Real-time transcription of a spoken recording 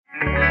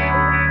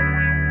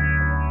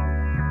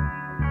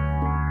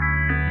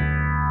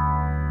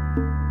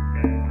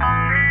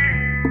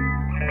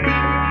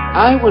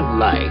I would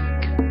like,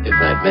 if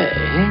I may,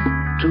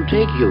 to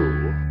take you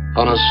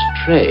on a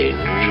strange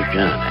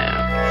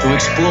journey. To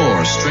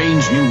explore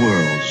strange new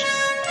worlds.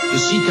 To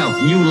seek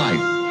out new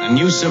life and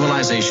new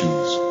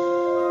civilizations.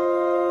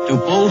 To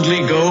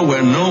boldly go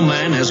where no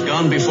man has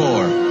gone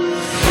before.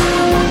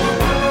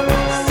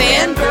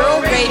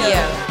 Fangirl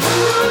Radio.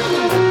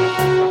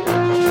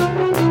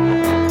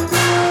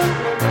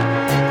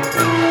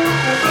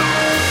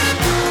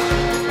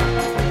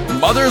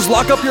 Mothers,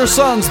 lock up your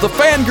sons. The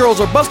fangirls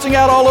are busting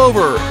out all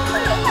over.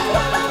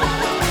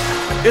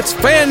 It's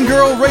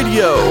Fangirl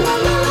Radio.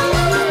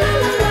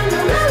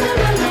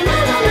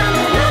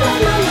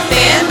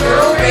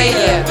 Fangirl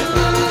Radio.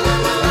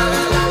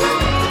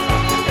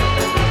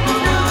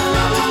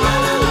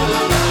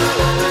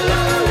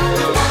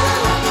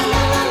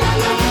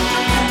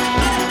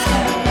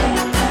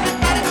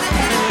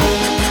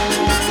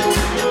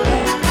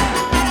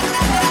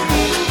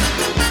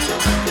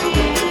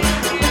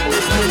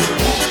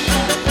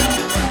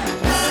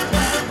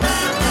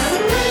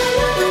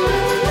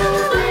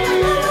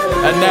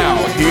 And now,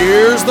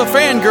 here's the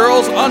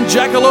Fangirls on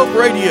Jackalope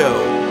Radio.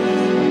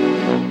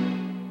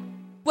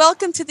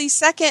 Welcome to the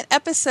second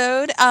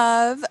episode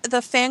of the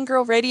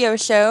Fangirl Radio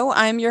Show.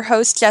 I'm your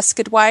host,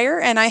 Jessica Dwyer,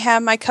 and I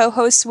have my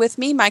co-hosts with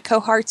me, my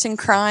cohorts in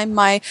crime,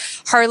 my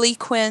Harley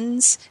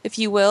Quinns, if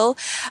you will.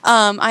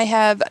 I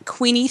have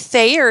Queenie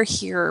Thayer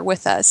here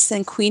with us,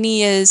 and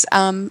Queenie is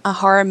a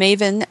horror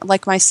maven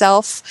like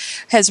myself,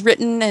 has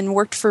written and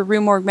worked for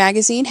Rue Morgue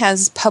magazine,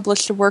 has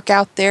published a work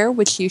out there,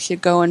 which you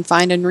should go and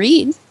find and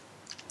read.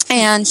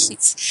 And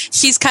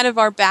she's kind of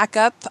our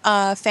backup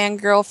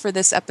fangirl for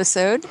this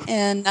episode,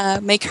 and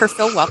make her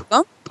feel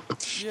welcome.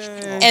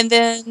 Yay. And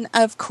then,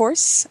 of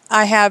course,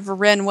 I have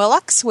Ren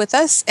Willocks with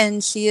us,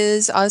 and she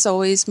is, as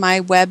always, my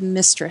web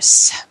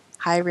mistress.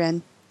 Hi,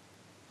 Ren.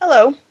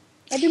 Hello.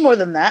 I do more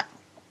than that.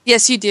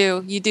 Yes, you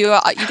do. You do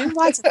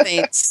lots of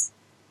things.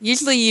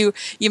 Usually, you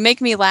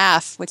make me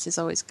laugh, which is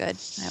always good.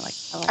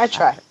 I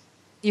try.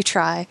 You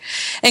try.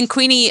 And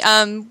Queenie,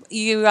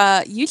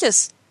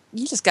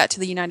 you just got to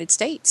the United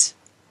States.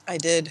 I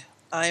did.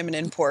 I am an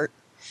import.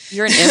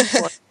 You're an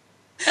import.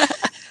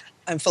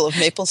 I'm full of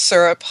maple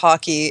syrup,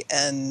 hockey,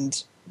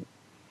 and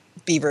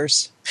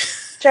beavers.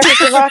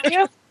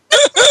 Czechoslovakia?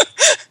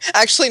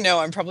 Actually, no.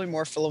 I'm probably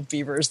more full of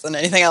beavers than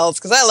anything else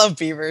because I love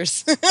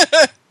beavers.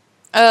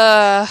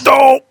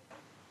 Don't.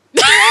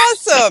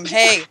 Awesome.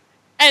 Hey.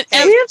 And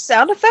do we have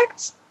sound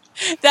effects?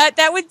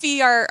 That would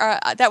be our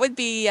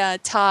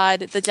Todd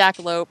the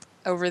jackalope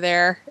over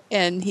there,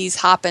 and he's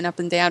hopping up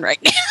and down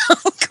right now,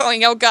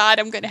 going, "Oh God,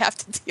 I'm going to have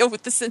to deal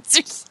with the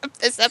censorship of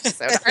this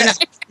episode." Aren't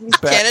I?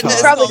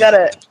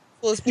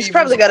 He's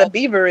probably got a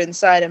beaver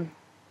inside him.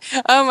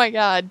 Oh my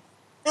God,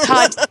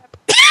 Todd!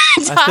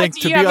 I think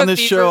to be on this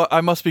show,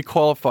 I must be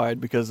qualified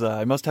because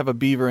I must have a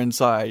beaver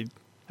inside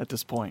at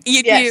this point.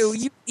 You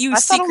do. You I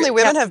thought only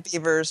women have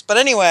beavers, but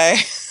anyway.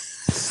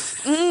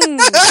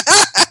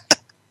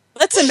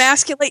 Let's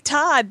emasculate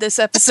Todd this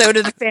episode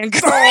of the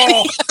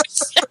Fangirl.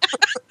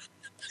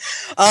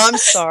 I'm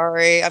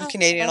sorry. I'm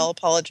Canadian. I'll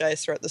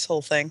apologize throughout this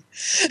whole thing.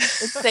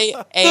 Let's say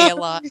a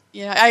lot.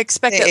 Yeah, I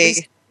expect at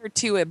least 1 or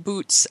 2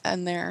 boots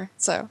in there.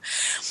 So,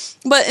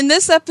 but in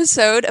this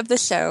episode of the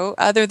show,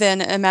 other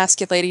than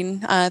emasculating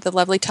the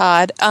lovely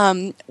Todd,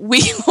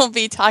 we will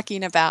be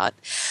talking about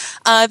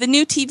the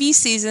new TV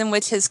season,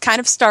 which has kind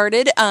of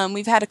started.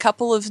 We've had a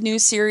couple of new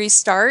series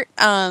start,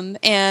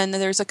 and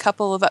there's a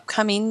couple of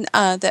upcoming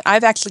that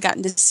I've actually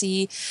gotten to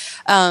see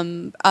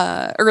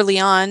early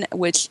on,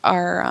 which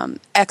are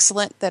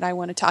excellent that I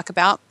want to talk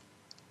about.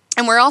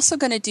 And we're also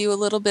going to do a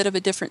little bit of a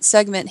different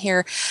segment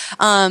here,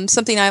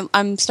 something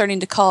I'm starting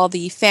to call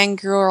the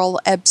Fangirl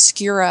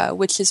Obscura,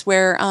 which is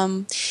where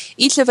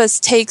each of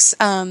us takes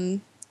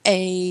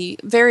a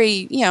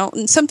very,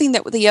 something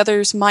that the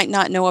others might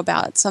not know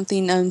about,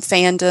 something in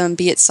fandom,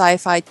 be it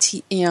sci-fi,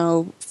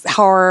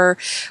 horror,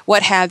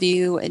 what have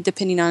you,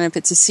 depending on if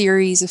it's a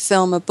series, a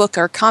film, a book,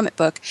 or a comic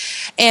book,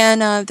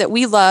 and that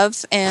we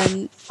love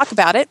and talk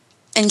about it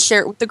and share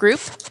it with the group.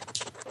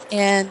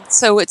 And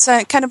so it's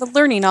kind of a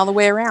learning all the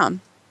way around.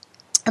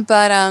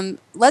 But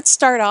let's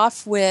start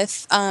off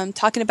with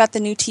talking about the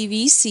new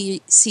TV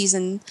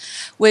season,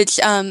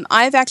 which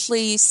I've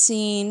actually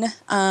seen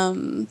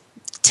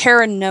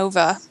Terra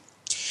Nova,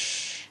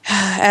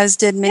 as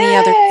did many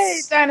others. Yay,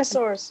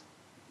 dinosaurs.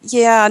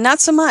 Yeah, not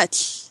so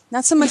much.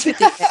 Not so much with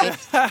you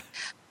guys.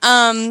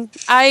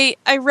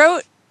 I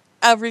wrote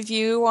a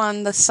review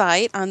on the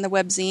site, on the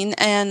webzine,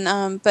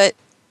 and but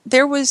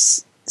there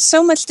was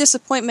so much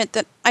disappointment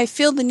that I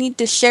feel the need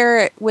to share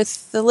it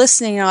with the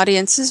listening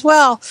audience as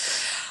well.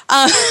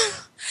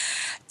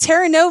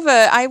 Terra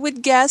Nova, I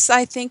would guess,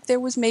 I think there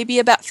was maybe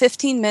about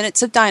 15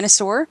 minutes of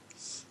dinosaur,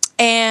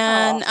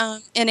 and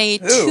in a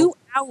 2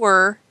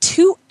 hour,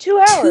 2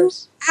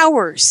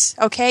 hours,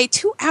 okay,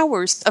 2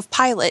 hours of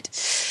pilot,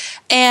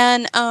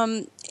 and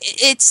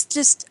it's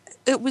just,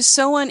 it was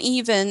so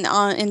uneven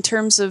in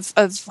terms of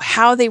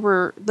how they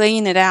were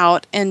laying it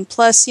out, and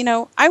plus,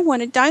 I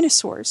wanted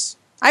dinosaurs.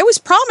 I was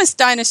promised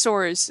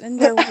dinosaurs, and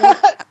there were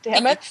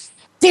Damn it!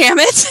 damn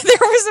it! There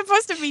was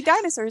supposed to be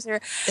dinosaurs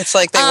here. It's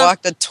like they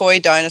walked a toy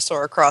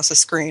dinosaur across the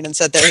screen and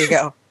said, "There you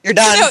go, you're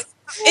done."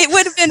 It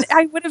would have been.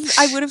 I would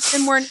have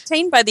been more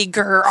entertained by the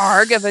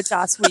grr-arg of a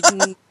Joss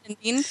Whedon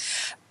ending,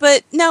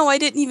 but no, I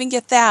didn't even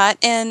get that,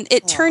 and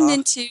it turned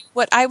into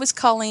what I was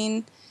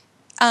calling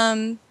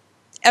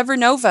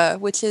Evernova,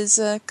 which is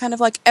kind of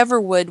like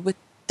Everwood with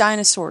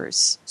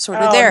dinosaurs, sort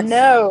of there.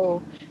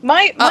 No,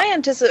 my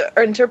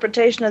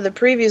interpretation of the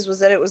previews was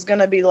that it was going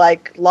to be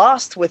like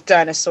Lost with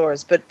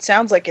dinosaurs, but it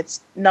sounds like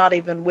it's not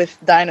even with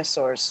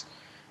dinosaurs.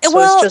 So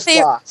it's just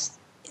Lost.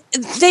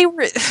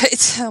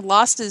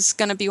 Lost is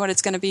going to be what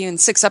it's going to be in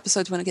 6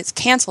 episodes when it gets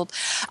canceled.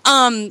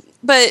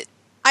 But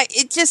I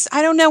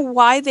don't know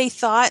why they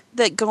thought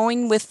that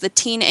going with the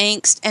teen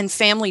angst and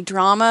family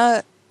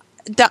drama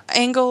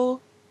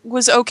angle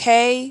was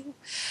okay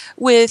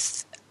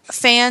with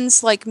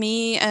fans like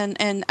me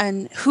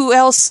and who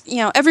else,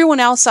 everyone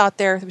else out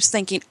there was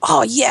thinking,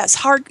 oh yes,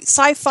 hard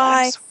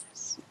sci-fi,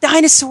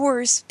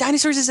 dinosaurs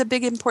is a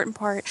big important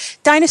part,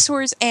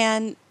 dinosaurs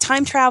and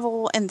time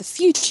travel and the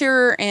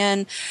future.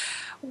 And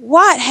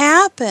what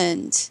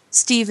happened,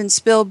 Steven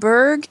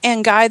Spielberg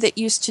and guy that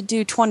used to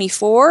do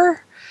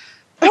 24?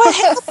 What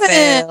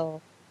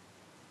happened?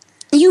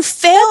 You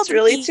failed. That's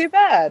really too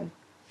bad.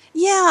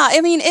 Yeah,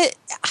 I mean,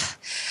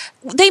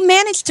 they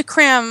managed to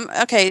cram.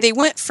 Okay, they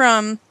went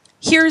from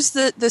here's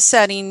the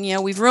setting.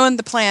 We've ruined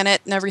the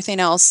planet and everything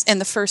else in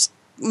the first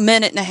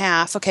minute and a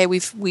half. Okay,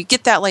 we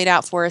get that laid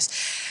out for us,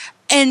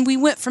 and we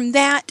went from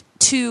that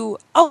to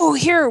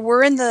here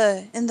we're in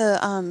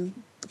the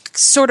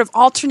sort of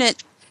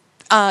alternate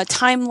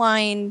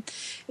timeline.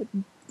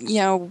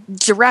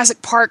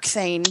 Jurassic Park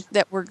thing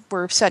that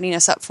we're setting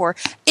us up for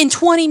in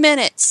 20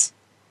 minutes.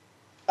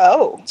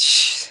 Oh.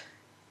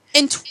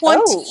 In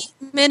 20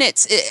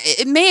 minutes.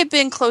 It may have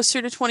been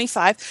closer to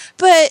 25,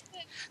 but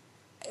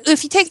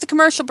if you take the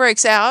commercial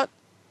breaks out,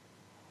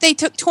 they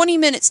took 20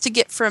 minutes to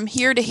get from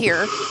here to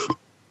here.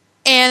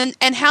 And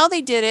how they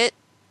did it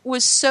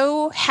was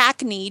so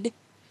hackneyed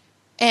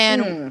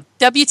and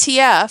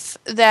WTF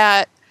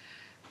that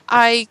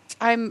I'm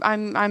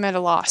at a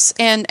loss.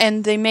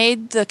 And they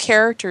made the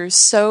characters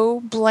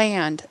so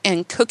bland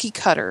and cookie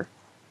cutter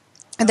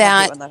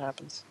that when that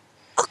happens.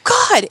 Oh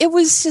God, it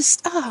was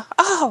just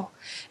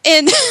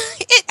and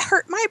it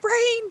hurt my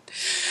brain.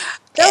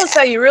 Tell us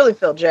how you really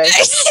feel, Jay.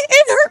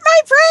 It hurt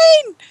my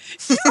brain.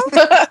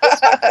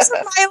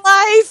 My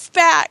life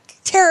back,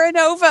 Terra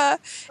Nova,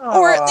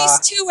 or at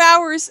least 2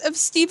 hours of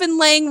Stephen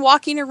Lang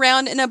walking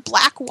around in a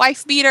black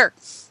wife beater.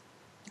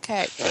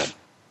 Okay.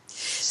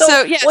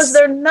 So yes. Was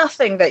there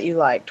nothing that you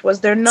liked? Was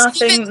there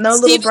nothing? No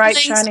little bright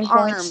shining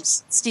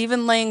points.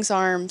 Stephen Lang's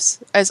arms,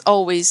 as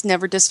always,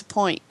 never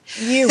disappoint.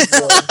 You would.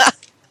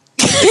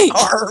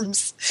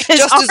 Arms.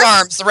 Just his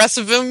arms. The rest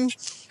of him,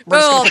 we're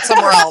just going to put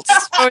somewhere else.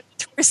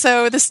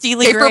 Torso, the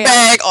steely paper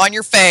bag on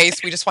your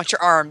face. We just want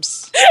your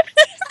arms.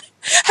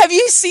 Have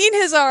you seen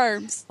his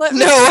arms? No,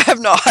 I have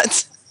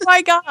not. Oh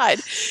my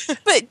God.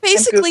 But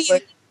basically...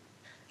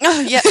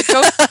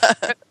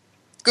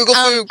 Google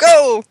Foo,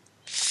 go!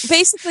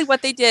 Basically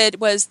what they did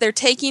was they're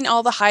taking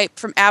all the hype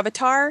from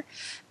Avatar,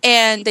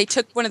 and they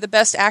took one of the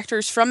best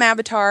actors from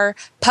Avatar,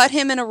 put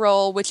him in a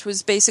role which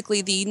was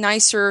basically the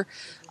nicer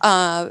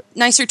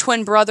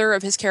twin brother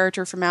of his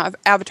character from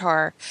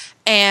Avatar,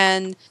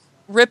 and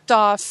ripped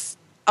off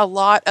a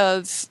lot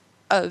of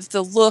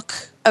the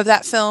look of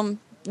that film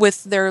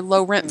with their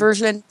low rent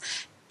version,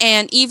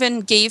 and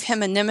even gave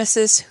him a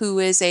nemesis who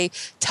is a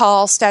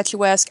tall,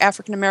 statuesque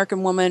African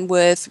American woman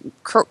with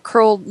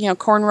curled,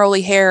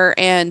 cornrolly hair,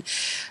 and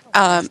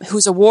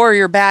who's a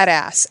warrior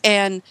badass.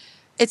 And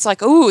it's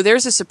like, ooh,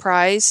 there's a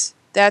surprise.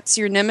 That's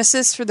your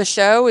nemesis for the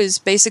show. Is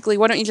basically,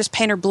 why don't you just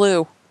paint her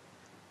blue?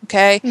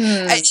 Okay,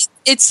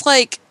 it's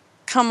like,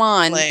 come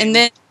on.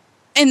 Lame.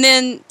 And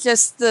then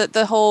just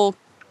the whole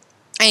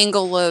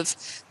angle of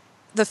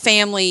the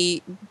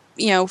family,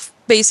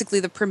 basically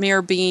the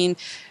premiere being,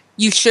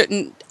 you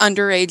shouldn't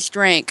underage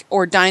drink,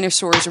 or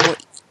dinosaurs are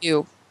what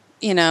you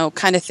do,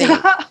 kind of thing.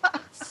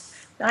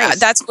 Nice.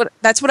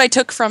 That's what I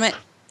took from it.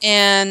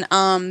 And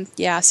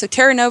so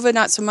Terra Nova,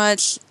 not so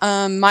much.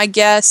 My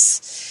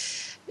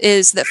guess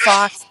is that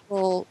Fox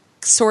will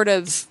sort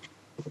of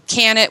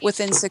can it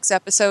within 6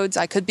 episodes.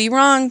 I could be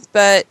wrong,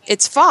 but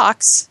it's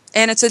Fox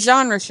and it's a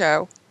genre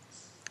show.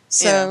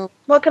 So,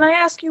 well, can I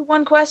ask you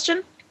one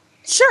question?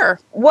 Sure.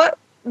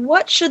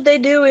 What should they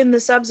do in the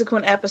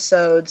subsequent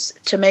episodes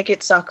to make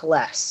it suck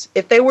less?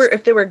 If they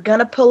were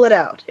gonna pull it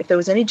out, if there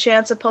was any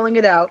chance of pulling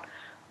it out,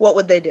 what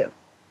would they do?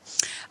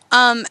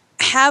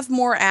 Have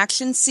more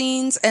action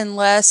scenes and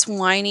less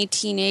whiny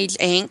teenage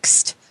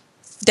angst.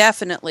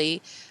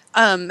 Definitely.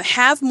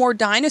 Have more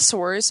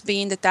dinosaurs,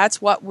 being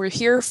that's what we're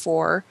here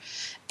for.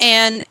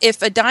 And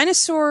if a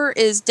dinosaur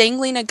is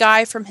dangling a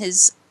guy from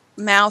his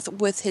mouth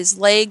with his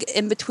leg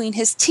in between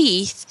his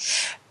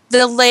teeth,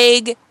 the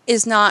leg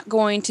is not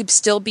going to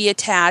still be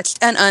attached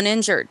and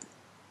uninjured.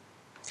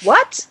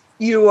 What?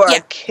 You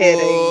are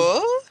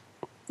kidding.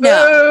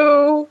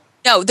 No.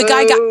 No,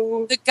 the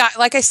the guy,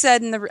 like I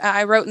said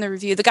I wrote in the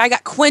review, the guy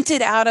got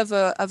quinted out of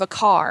a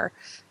car.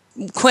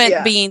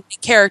 Quint being the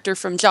character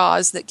from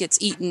Jaws that gets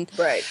eaten.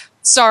 Right.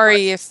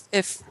 Sorry if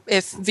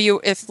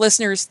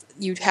listeners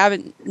you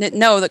haven't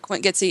know that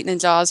Quint gets eaten in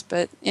Jaws,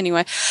 but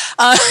anyway,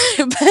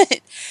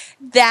 but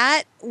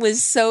that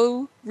was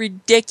so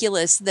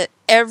ridiculous that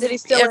did he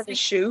still have his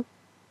shoe?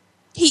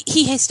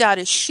 He hissed out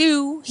his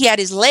shoe. He had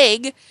his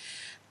leg.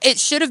 It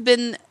should have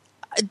been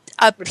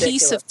a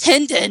piece of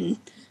tendon,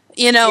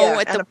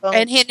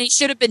 and he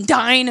should have been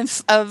dying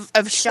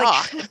of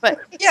shock. But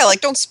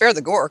don't spare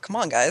the gore. Come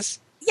on, guys.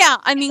 Yeah,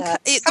 I mean, have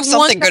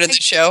something good in the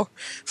show.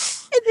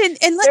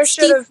 And let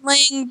Steve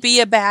Lang be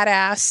a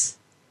badass,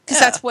 because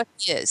that's what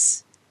he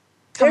is.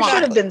 There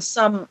should have been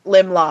some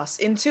limb loss.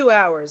 In 2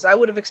 hours, I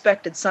would have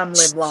expected some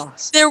limb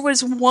loss. There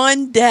was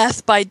one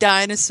death by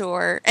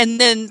dinosaur, and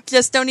then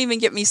just don't even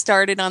get me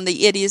started on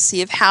the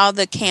idiocy of how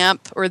the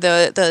camp or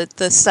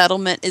the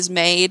settlement is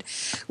made,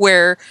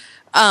 where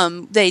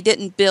they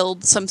didn't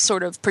build some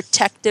sort of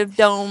protective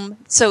dome,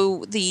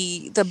 so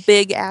the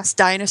big ass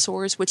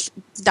dinosaurs, which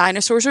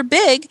dinosaurs are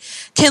big,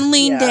 can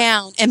lean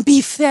down and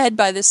be fed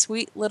by the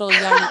sweet little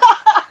young.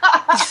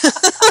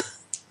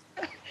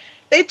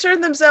 They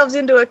turned themselves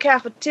into a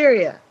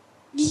cafeteria.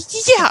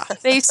 Yeah,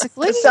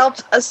 basically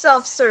a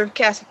self-serve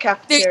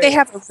cafeteria. They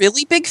have a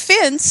really big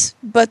fence,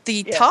 but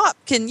the top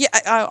can.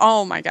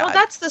 Oh my god! Well,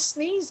 that's the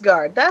sneeze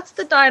guard. That's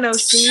the dino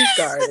sneeze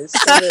guard.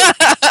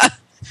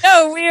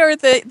 No, we are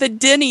the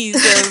Denny's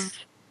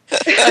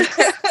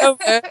of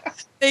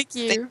Thank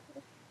you.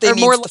 They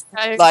more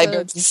need like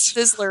the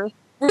Sizzler.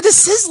 We're the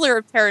Sizzler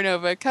of Terra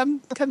Nova.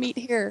 Come eat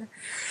here.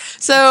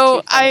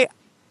 So I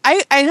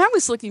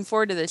was looking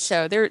forward to this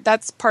show.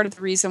 That's part of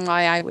the reason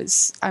why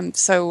I'm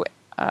so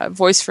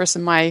vociferous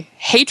in my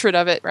hatred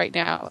of it right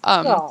now.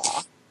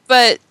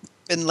 But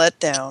been let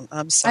down.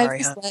 I'm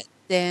sorry. I was let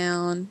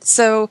down.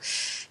 So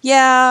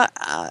yeah.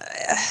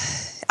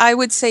 I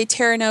would say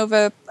Terra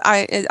Nova,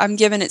 I'm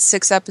giving it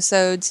 6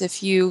 episodes.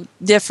 If you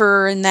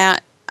differ in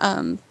that,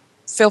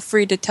 feel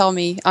free to tell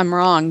me I'm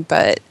wrong.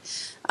 But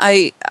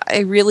I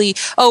really...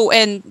 Oh,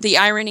 and the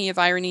irony of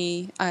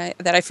irony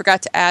that I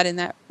forgot to add in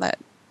that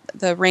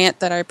the rant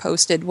that I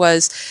posted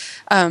was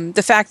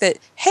the fact that,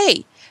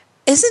 hey,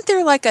 isn't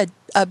there like a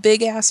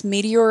big-ass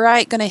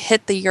meteorite going to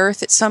hit the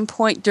Earth at some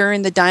point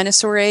during the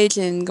dinosaur age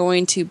and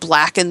going to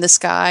blacken the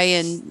sky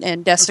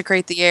and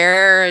desecrate the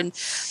air? And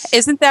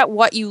isn't that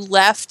what you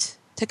left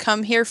to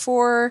come here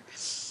for?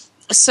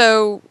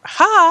 So,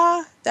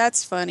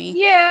 that's funny.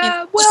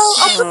 Yeah, well,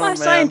 I'll put my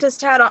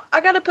scientist hat on. I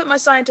got to put my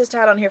scientist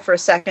hat on here for a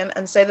second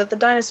and say that the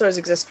dinosaurs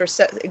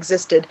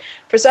existed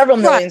for several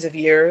millions of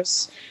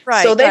years.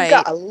 Right. So they've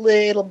got a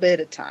little bit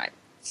of time.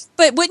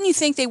 But wouldn't you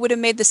think they would have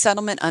made the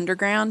settlement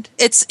underground?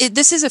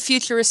 This is a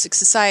futuristic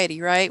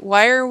society, right?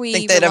 Why are we? I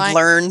think they'd have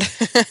learned.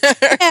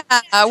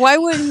 Yeah. Why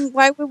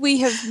would we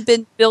have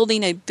been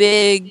building a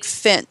big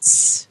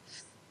fence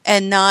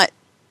and not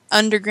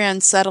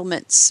underground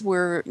settlements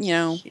where,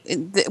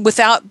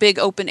 without big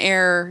open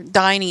air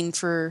dining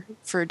for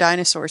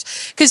dinosaurs?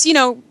 Because,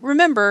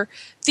 remember,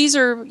 these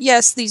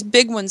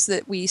big ones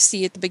that we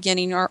see at the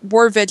beginning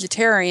were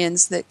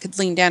vegetarians that could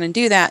lean down and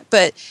do that,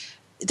 but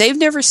they've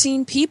never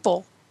seen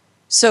people.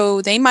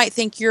 So they might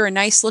think you're a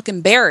nice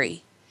looking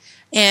berry,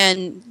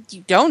 and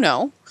you don't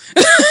know.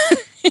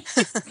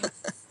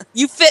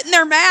 You fit in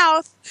their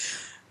mouth.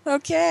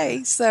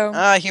 Okay, so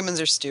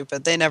humans are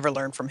stupid. They never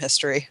learn from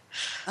history.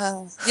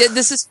 Yeah,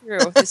 this is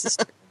true.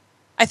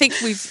 I think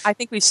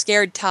we've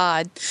scared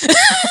Todd.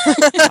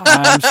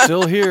 I'm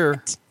still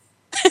here.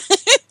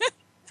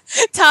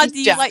 Todd,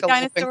 do you like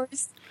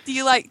dinosaurs? Do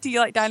you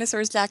like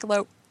dinosaurs,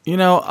 Jackalope?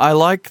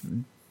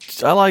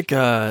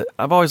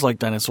 I've always liked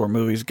dinosaur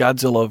movies.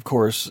 Godzilla, of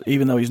course,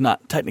 even though he's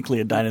not technically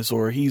a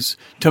dinosaur, he's,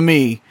 to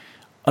me,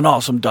 an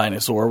awesome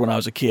dinosaur when I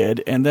was a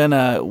kid. And then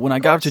when I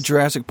got up to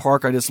Jurassic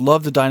Park, I just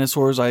loved the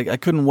dinosaurs. I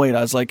couldn't wait.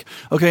 I was like,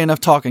 okay, enough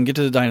talking, get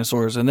to the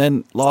dinosaurs. And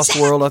then Lost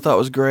World I thought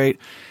was great.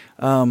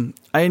 I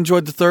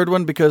enjoyed the third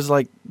one because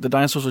the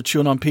dinosaurs were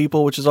chewing on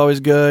people, which is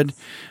always good.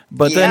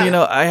 But then,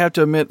 I have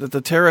to admit that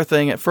the Terra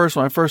thing, at first,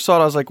 when I first saw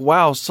it, I was like,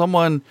 wow,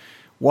 someone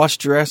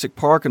watched Jurassic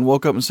Park and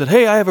woke up and said,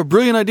 hey, I have a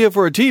brilliant idea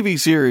for a TV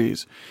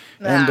series.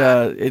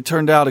 And it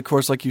turned out, of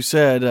course, like you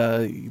said,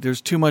 there's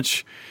too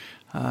much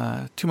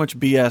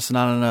BS,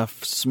 not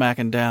enough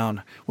smacking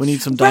down. We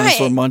need some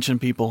dinosaur munching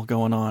people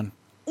going on.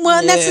 Well,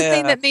 and that's the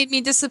thing that made me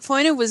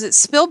disappointed was that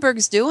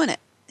Spielberg's doing it.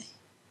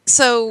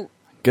 So...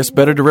 Guess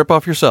better to rip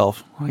off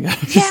yourself. Yeah,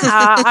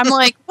 I'm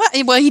like, what?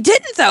 Well, he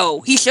didn't, though.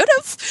 He should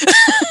have.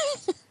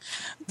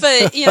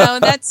 But,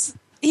 that's...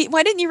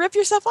 why didn't you rip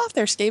yourself off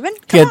there, Steven?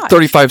 He had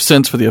 35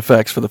 cents for the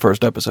effects for the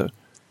first episode.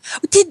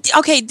 Did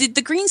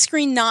the green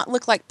screen not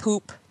look like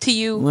poop to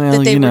you?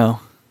 Well,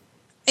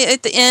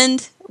 At the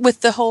end,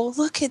 with the whole,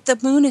 look at the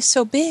moon is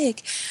so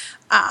big.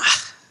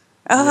 It's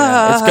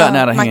gotten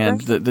out of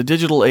hand. The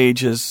digital age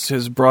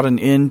has brought an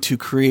end to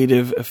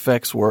creative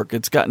effects work.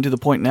 It's gotten to the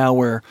point now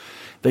where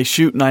they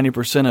shoot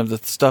 90% of the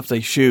stuff they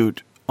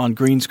shoot on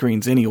green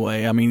screens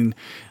anyway. I mean,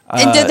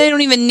 and they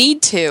don't even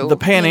need to. The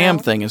Pan Am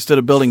thing, instead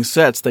of building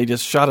sets, they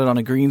just shot it on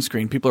a green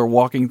screen. People are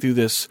walking through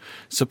this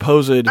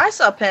supposed... I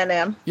saw Pan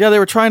Am. Yeah, they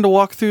were trying to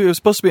walk through... It was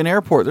supposed to be an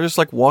airport. They're just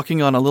like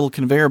walking on a little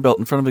conveyor belt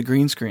in front of a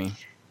green screen.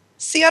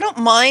 See, I don't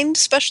mind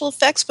special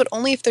effects, but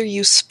only if they're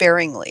used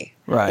sparingly.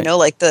 Right. You know,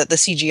 like the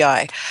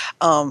CGI.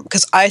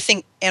 Because I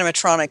think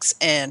animatronics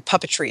and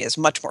puppetry is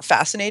much more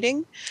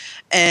fascinating.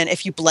 And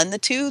if you blend the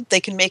two,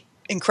 they can make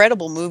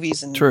incredible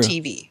movies and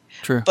TV.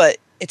 True. But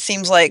it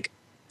seems like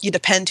you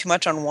depend too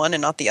much on one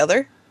and not the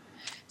other.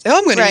 So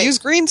I'm going to use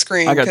green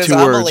screen I got because 2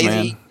 I'm words, a lazy...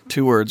 man.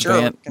 2 words.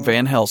 jerk.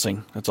 Van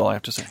Helsing. That's all I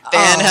have to say.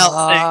 Van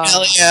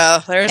Helsing.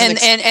 Hell yeah.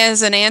 And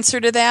as an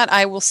answer to that,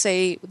 I will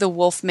say The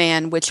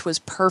Wolfman, which was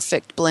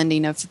perfect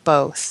blending of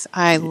both.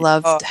 I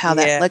loved how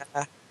that looked.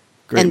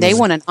 Great and they movie.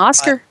 won an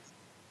Oscar.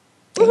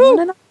 They won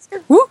an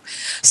Oscar. Woo.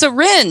 So,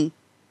 Rin,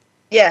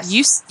 Yes.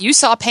 you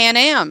saw Pan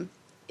Am.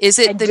 Is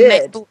it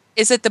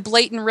is it the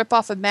blatant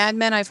ripoff of Mad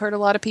Men? I've heard a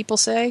lot of people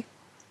say.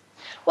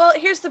 Well,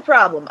 here's the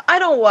problem. I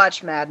don't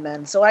watch Mad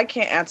Men, so I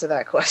can't answer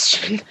that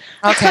question.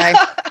 Okay.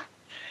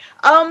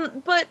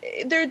 But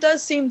there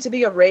does seem to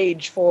be a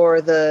rage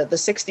for the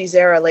 60s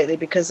era lately,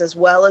 because as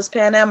well as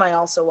Pan Am, I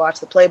also watch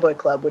the Playboy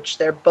Club, which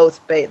they're both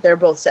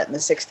set in the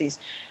 60s.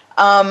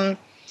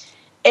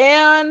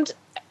 And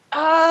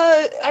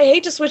I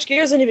hate to switch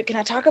gears, but can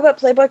I talk about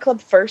Playboy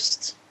Club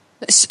first?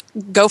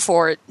 Go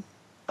for it.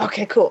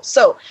 Okay, cool.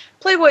 So,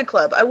 Playboy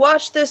Club. I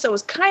watched this. I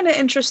was kind of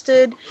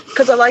interested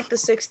because I liked the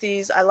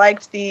 60s. I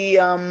liked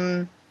the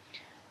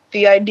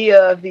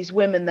idea of these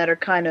women that are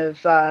kind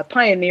of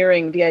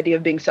pioneering the idea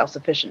of being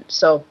self-sufficient.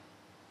 So,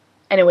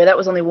 anyway, that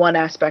was only one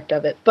aspect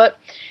of it. But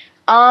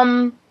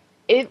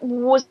it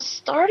was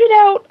started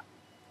out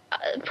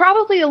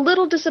probably a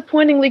little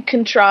disappointingly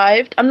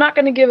contrived. I'm not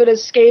going to give it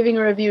as scathing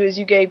a review as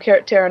you gave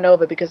Terra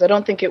Nova, because I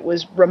don't think it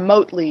was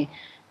remotely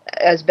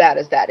as bad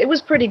as that. It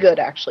was pretty good,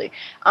 actually.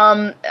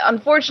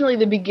 Unfortunately,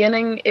 the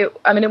beginning, it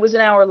was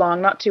an hour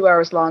long, not 2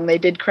 hours long. They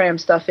did cram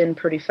stuff in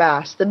pretty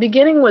fast. The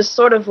beginning was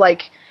sort of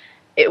like,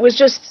 it was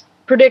just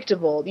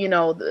predictable. You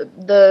know,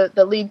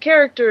 the lead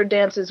character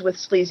dances with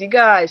Sleazy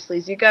Guy.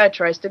 Sleazy Guy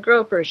tries to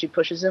grope her. She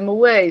pushes him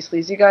away.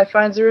 Sleazy Guy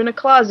finds her in a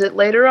closet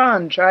later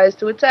on, tries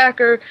to attack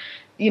her,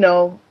 you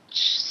know,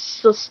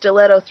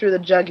 stiletto through the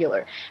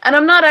jugular. And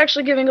I'm not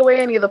actually giving away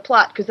any of the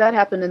plot, because that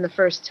happened in the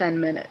first 10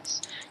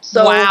 minutes.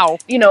 So, wow.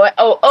 You know,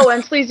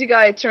 and Sleazy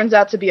Guy turns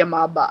out to be a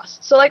mob boss.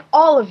 So, like,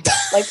 all of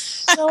that. Like,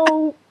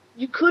 so,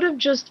 you could have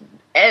just,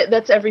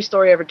 that's every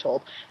story ever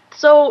told.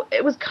 So,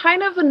 it was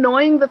kind of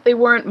annoying that they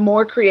weren't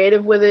more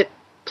creative with it,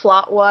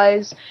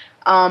 plot-wise.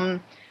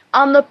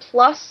 On the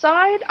plus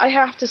side, I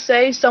have to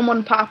say,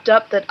 someone popped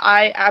up that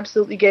I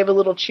absolutely gave a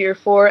little cheer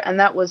for, and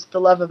that was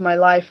the love of my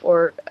life,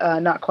 or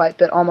not quite,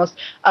 but almost,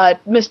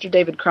 Mr.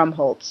 David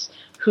Krumholtz,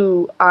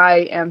 who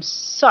I am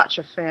such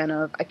a fan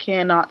of. I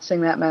cannot sing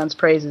that man's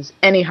praises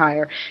any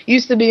higher.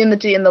 Used to be in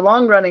the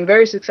long-running,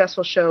 very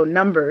successful show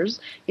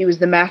Numbers. He was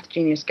the math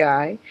genius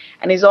guy,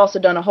 and he's also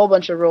done a whole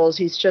bunch of roles.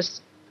 He's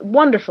just a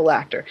wonderful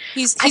actor.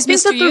 He's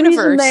Mr.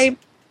 Universe.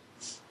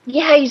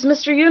 He's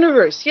Mr.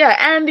 Universe. Yeah,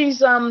 and he's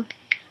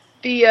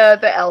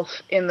the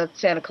elf in the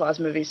Santa Claus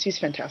movies. He's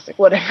fantastic.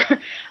 Whatever.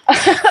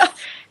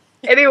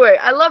 Anyway,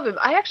 I love him.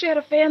 I actually had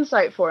a fan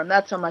site for him.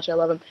 That's how much I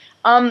love him.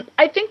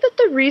 I think that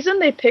the reason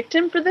they picked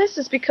him for this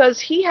is because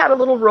he had a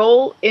little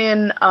role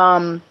in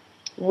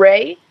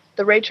Ray,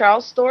 the Ray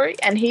Charles story,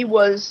 and he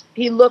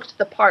looked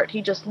the part.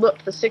 He just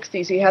looked the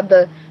 60s. He had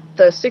the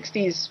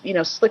 60s, you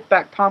know, slick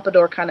back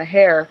pompadour kind of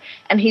hair,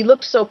 and he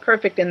looked so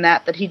perfect in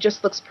that he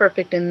just looks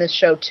perfect in this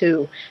show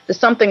too. There's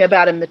something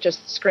about him that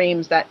just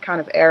screams that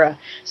kind of era.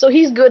 So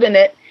he's good in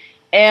it,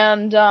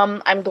 and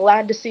I'm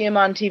glad to see him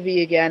on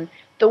TV again.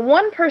 The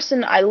one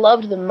person I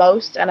loved the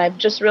most, and I've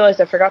just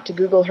realized I forgot to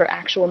Google her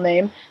actual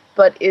name,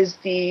 but is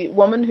the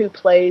woman who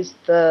plays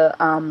the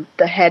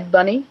head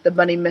bunny, the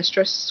bunny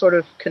mistress, sort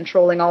of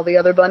controlling all the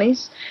other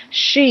bunnies.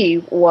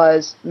 She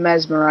was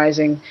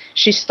mesmerizing.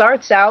 She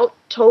starts out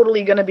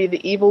totally going to be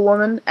the evil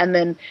woman, and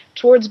then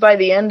by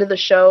the end of the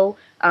show,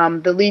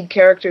 the lead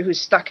character,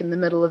 who's stuck in the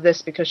middle of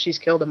this because she's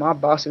killed a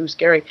mob boss who's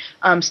scary,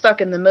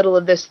 stuck in the middle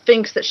of this,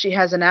 thinks that she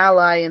has an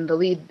ally in the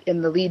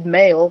lead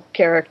male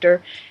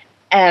character,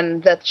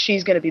 and that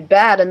she's going to be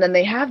bad. And then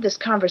they have this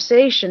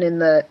conversation in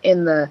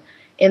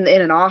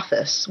an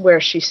office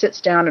where she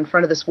sits down in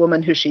front of this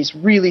woman who she's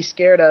really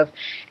scared of.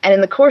 And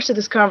in the course of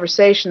this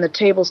conversation, the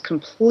tables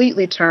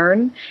completely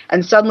turn,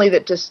 and suddenly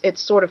it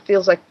sort of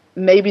feels like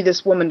maybe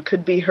this woman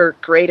could be her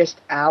greatest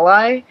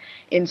ally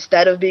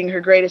instead of being her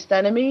greatest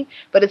enemy.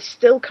 But it's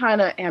still kind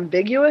of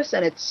ambiguous,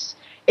 and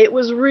it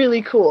was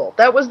really cool.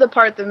 That was the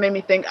part that made me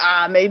think,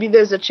 maybe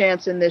there's a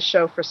chance in this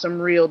show for some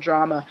real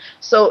drama.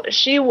 So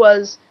she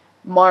was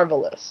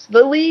marvelous.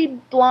 The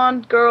lead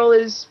blonde girl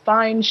is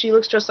fine. She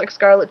looks just like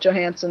Scarlett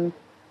Johansson,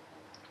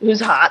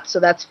 who's hot, so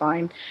that's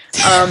fine.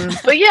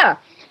 But yeah,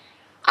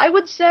 I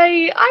would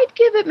say I'd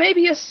give it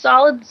maybe a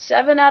solid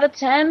 7 out of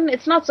 10.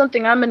 It's not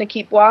something I'm going to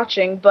keep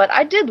watching, but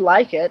I did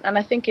like it, and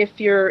I think if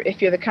you're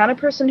the kind of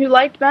person who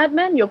liked Mad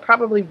Men, you'll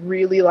probably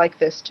really like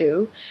this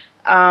too.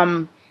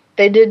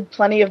 They did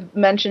plenty of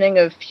mentioning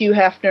of Hugh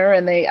Hefner,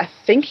 and I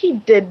think he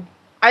did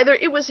either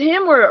it was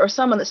him or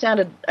someone that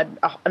sounded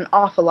an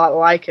awful lot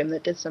like him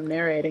that did some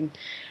narrating.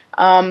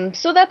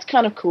 So that's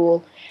kind of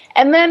cool.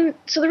 And then,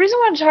 so the reason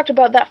why I talked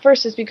about that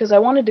first is because I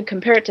wanted to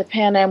compare it to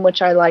Pan Am,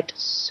 which I liked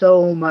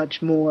so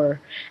much more.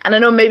 And I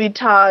know maybe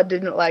Todd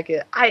didn't like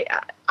it.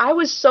 I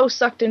was so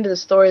sucked into the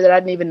story that I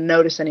didn't even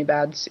notice any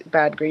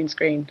bad green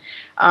screen.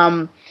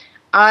 Someone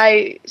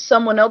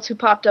else who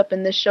popped up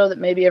in this show that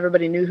maybe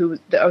everybody knew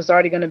that was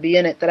already going to be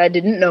in it, that I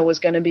didn't know was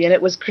going to be in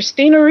it, was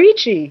Christina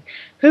Ricci,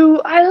 who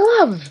I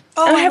love.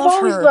 Oh, and I have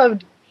always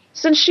loved.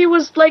 Since she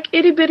was like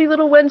itty-bitty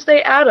little Wednesday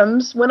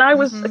Addams, when I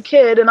was a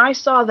kid and I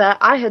saw that,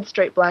 I had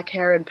straight black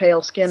hair and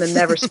pale skin and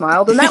never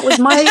smiled, and that was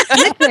my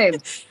nickname.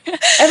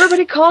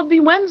 Everybody called me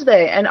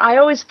Wednesday, and I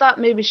always thought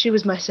maybe she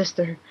was my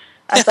sister.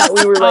 I thought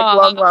we were like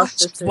long-lost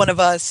sisters. One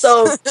of us.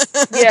 So,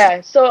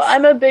 yeah, so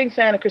I'm a big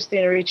fan of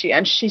Christina Ricci,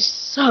 and she's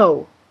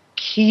so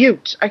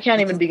cute. I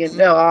can't even begin.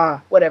 No,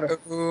 whatever.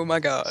 Oh,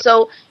 my God.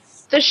 So,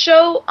 the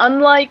show,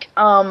 unlike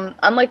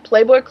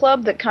Playboy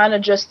Club, that kind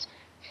of just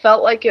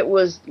felt like it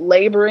was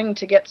laboring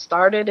to get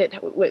started.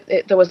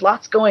 There was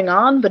lots going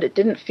on, but it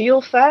didn't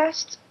feel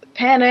fast.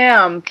 Pan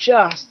Am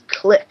just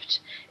clipped.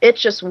 It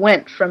just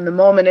went from the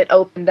moment it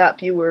opened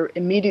up. You were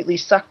immediately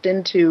sucked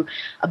into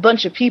a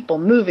bunch of people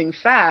moving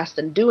fast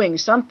and doing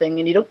something,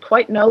 and you don't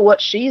quite know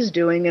what she's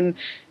doing. And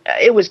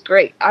it was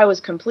great. I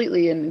was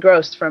completely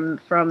engrossed from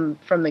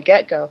the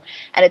get-go.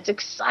 And it's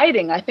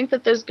exciting. I think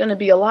that there's going to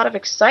be a lot of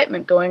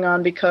excitement going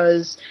on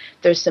because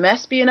there's some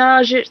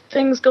espionage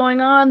things going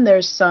on.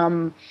 There's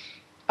some,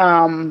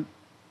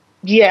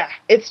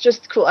 it's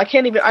just cool. I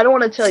don't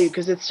want to tell you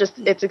because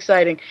it's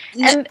exciting.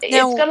 And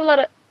it's got a lot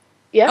of,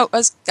 yeah. Oh,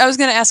 I was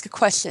going to ask a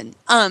question.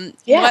 What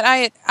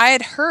I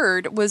had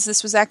heard was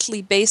this was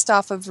actually based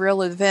off of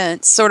real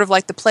events, sort of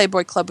like the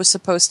Playboy Club was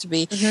supposed to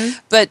be. Mm-hmm.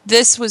 But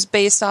this was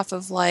based off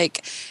of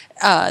like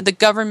the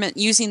government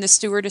using the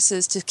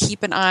stewardesses to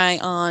keep an eye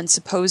on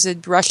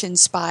supposed Russian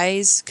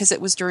spies because it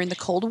was during the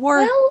Cold War.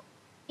 Well,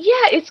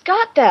 yeah, it's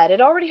got that.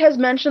 It already has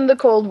mentioned the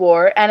Cold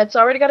War, and it's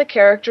already got a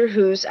character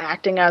who's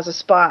acting as a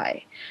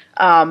spy.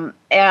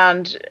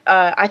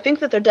 I think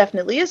that there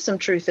definitely is some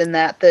truth in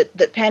that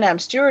Pan Am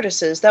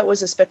stewardesses, that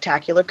was a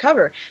spectacular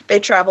cover. They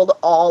traveled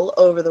all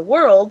over the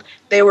world.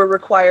 They were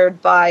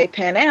required by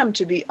Pan Am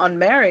to be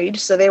unmarried,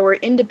 so they were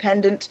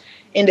independent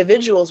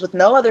individuals with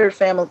no other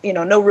family,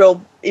 no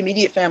real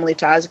immediate family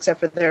ties except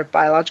for their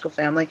biological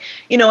family,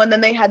 and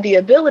then they had the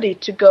ability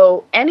to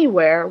go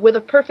anywhere with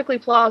a perfectly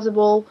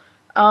plausible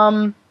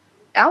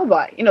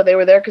alibi. They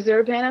were there because they were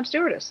a Pan Am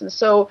stewardess. And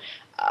so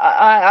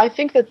I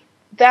think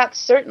that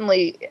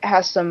certainly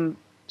has some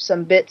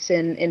bits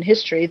in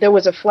history. There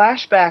was a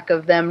flashback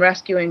of them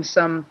rescuing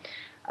some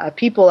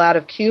people out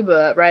of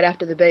Cuba right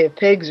after the Bay of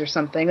Pigs or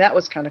something. That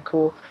was kind of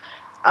cool.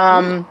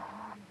 And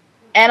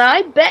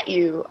I bet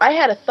you, I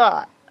had a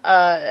thought.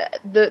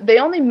 They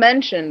only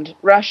mentioned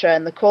Russia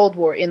and the Cold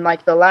War in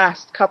like the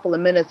last couple of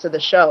minutes of the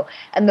show.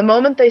 And the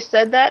moment they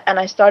said that and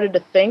I started to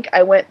think,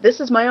 I went, this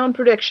is my own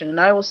prediction, and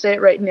I will say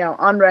it right now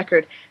on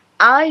record.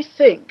 I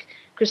think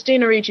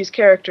Christina Ricci's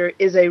character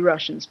is a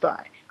Russian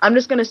spy. I'm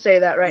just going to say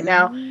that right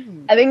now.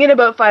 I think in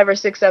about 5 or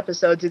 6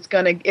 episodes,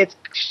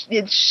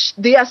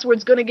 the S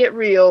word's going to get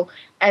real,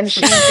 and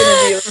she's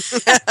going to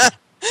be.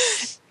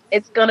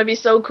 It's going to be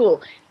so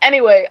cool.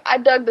 Anyway, I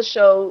dug the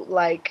show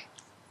like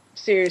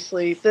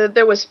seriously.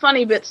 There was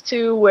funny bits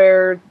too,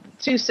 where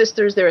 2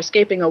 sisters, they're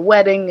escaping a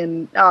wedding,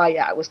 and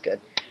it was good.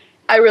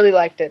 I really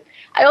liked it.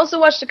 I also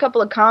watched a couple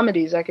of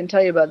comedies. I can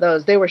tell you about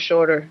those. They were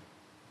shorter.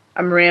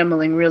 I'm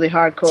rambling really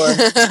hardcore.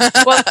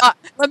 Well,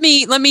 let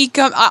me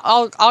come.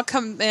 I'll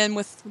come in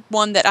with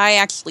one that I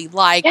actually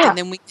like, and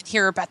then we can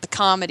hear about the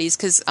comedies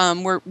because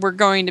we're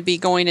going to be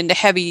going into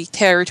heavy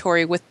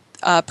territory with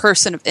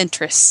Person of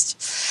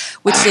Interest,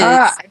 which is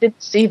I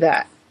didn't see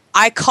that.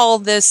 I call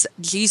this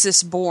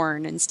Jesus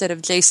Bourne instead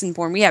of Jason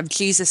Bourne. We have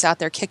Jesus out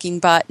there kicking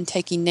butt and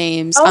taking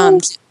names. Oh,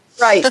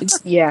 right.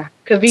 Yeah.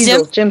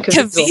 Jim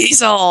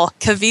Caviezel.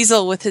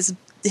 Caviezel with his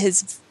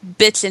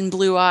bitch and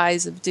blue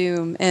eyes of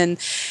doom. And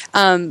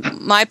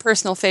my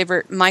personal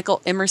favorite,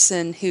 Michael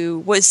Emerson, who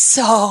was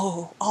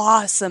so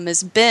awesome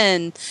as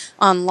Ben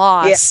on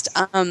Lost.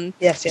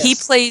 Yes.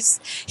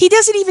 He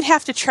doesn't even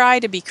have to try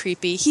to be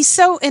creepy. He's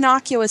so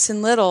innocuous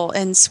and little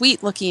and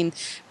sweet looking,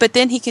 but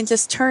then he can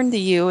just turn to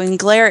you and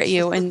glare at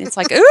you, and it's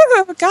like,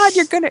 oh God,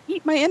 you're going to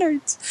eat my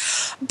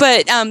innards.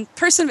 But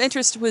Person of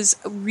Interest was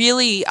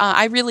really,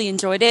 I really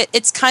enjoyed it.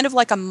 It's kind of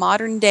like a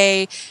modern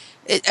day,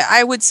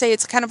 I would say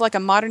it's kind of like a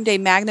modern day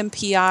Magnum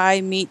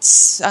PI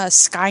meets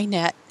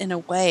Skynet in a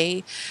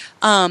way.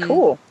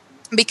 Cool.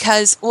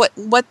 Because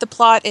what the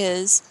plot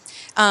is,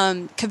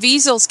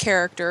 Caviezel's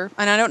character,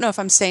 and I don't know if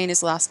I'm saying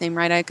his last name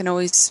right. I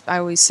always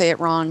say it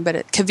wrong, but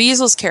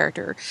Caviezel's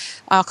character,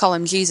 I'll call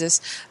him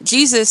Jesus.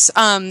 Jesus,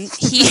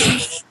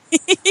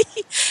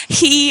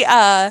 He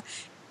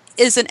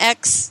is an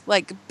ex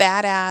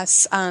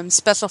badass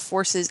special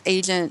forces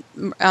agent.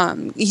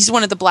 He's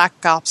one of the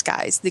black ops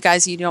guys, the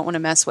guys you don't want to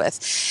mess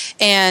with.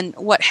 And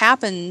what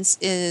happens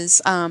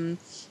is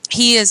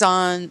he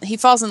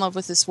falls in love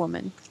with this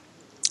woman,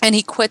 and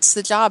he quits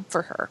the job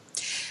for her.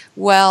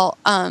 Well,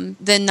 then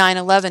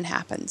 9/11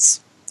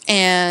 happens,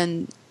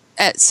 and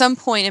at some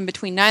point in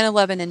between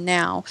 9/11 and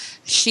now,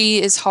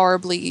 she is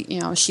horribly,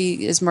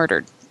 she is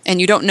murdered. And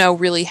you don't know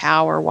really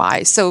how or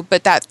why. So,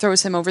 but that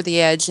throws him over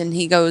the edge, and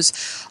he goes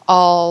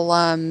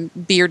all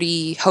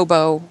beardy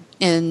hobo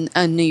in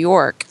New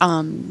York,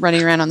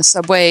 running around on the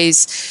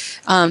subways,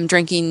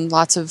 drinking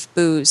lots of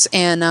booze.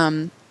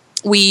 And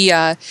we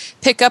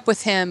pick up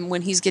with him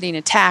when he's getting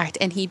attacked,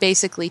 and he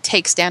basically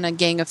takes down a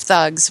gang of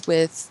thugs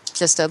with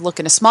just a look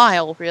and a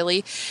smile,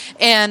 really,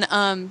 and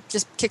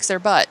just kicks their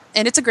butt.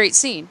 And it's a great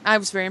scene. I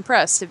was very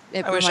impressed.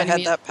 I wish I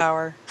had that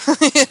power.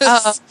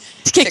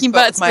 Kicking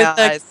butts with my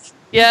eyes.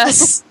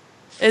 Yes,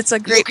 it's a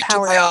great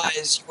power. Look into my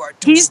eyes. You are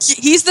doomed.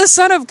 He's the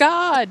son of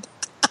God.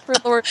 For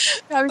Lord,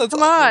 I mean,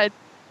 come on.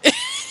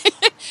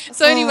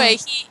 So anyway,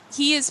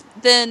 he is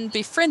then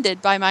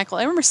befriended by Michael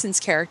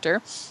Emerson's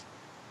character,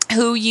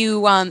 who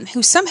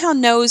somehow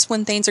knows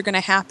when things are going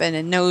to happen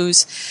and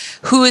knows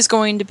who is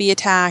going to be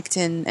attacked,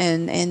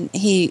 and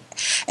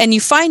you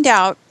find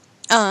out,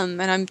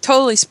 and I'm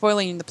totally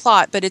spoiling the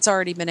plot, but it's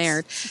already been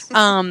aired.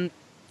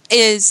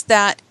 Is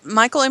that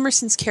Michael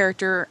Emerson's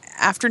character,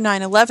 after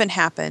 9/11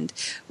 happened,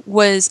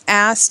 was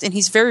asked, and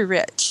he's very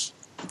rich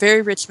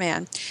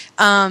man,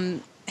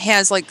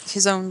 has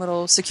his own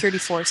little security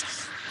force,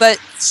 but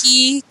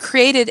he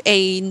created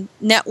a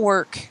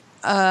network,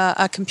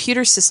 a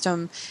computer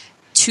system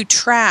to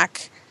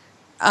track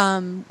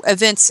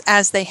events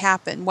as they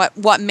happen,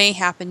 what may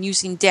happen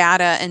using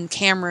data and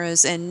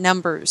cameras and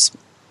numbers.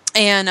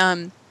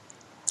 And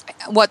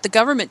what the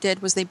government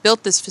did was they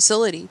built this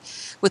facility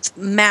with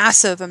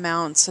massive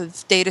amounts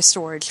of data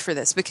storage for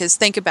this, because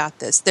think about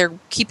this, they're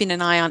keeping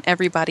an eye on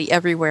everybody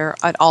everywhere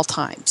at all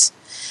times.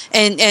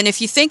 And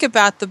if you think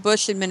about the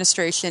Bush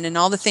administration and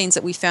all the things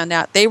that we found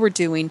out they were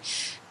doing,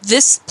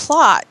 this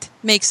plot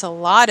makes a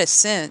lot of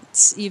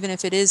sense, even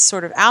if it is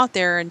sort of out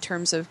there in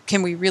terms of,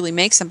 can we really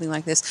make something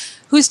like this?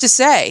 Who's to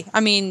say?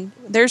 I mean,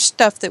 there's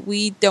stuff that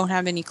we don't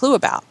have any clue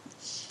about.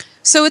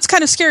 So it's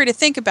kind of scary to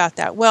think about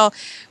that. Well,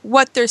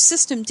 what their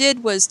system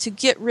did was to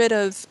get rid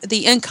of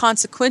the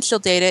inconsequential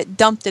data. It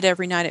dumped it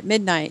every night at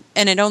midnight,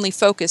 and it only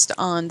focused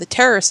on the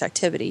terrorist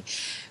activity.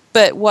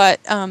 But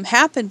what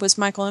happened was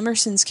Michael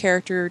Emerson's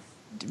character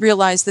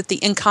realized that the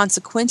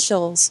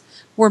inconsequentials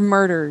were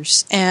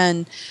murders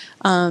and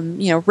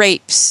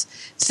rapes,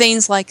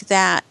 things like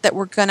that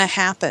were going to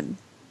happen.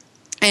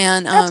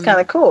 And that's kind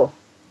of cool.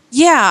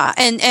 Yeah,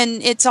 and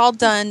it's all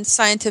done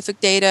scientific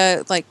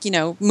data,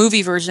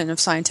 movie version of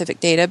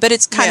scientific data, but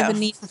it's kind of a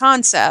neat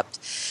concept.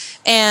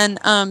 And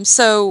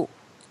so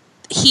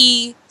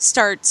he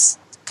starts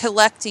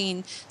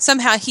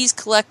he's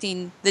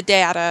collecting the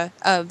data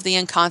of the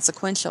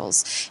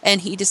inconsequentials,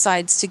 and he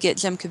decides to get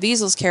Jim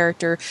Caviezel's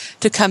character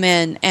to come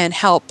in and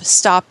help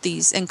stop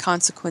these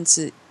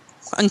inconsequential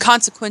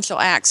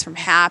acts from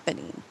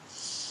happening.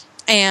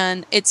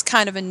 And it's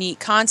kind of a neat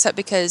concept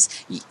because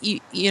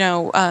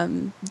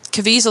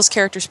Caviezel's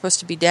character is supposed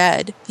to be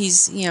dead.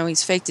 He's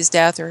faked his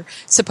death or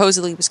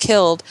supposedly was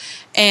killed.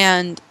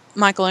 And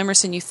Michael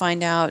Emerson, you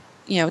find out,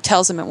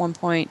 tells him at one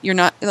point,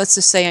 let's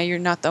just say you're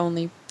not the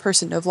only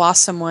person to have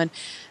lost someone.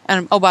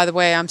 And oh, by the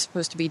way, I'm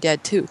supposed to be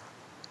dead too.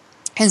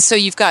 And so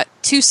you've got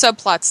two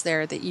subplots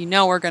there that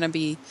are going to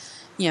be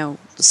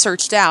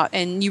searched out,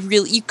 and you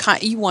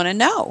want to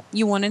know.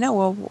 You want to know,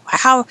 well,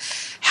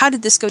 how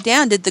did this go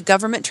down? Did the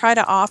government try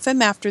to off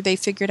him after they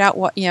figured out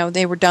what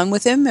they were done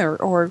with him,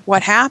 or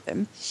what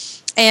happened?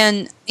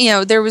 And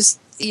there was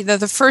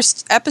the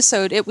first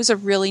episode. It was a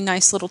really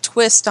nice little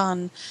twist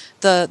on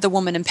the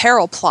woman in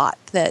peril plot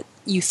that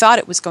you thought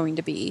it was going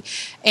to be,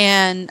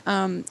 and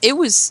it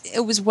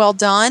was well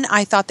done.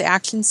 I thought the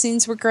action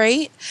scenes were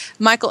great.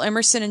 Michael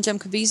Emerson and Jim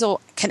Caviezel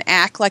can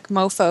act like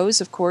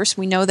mofos, of course,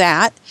 we know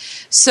that.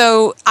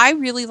 So I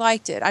really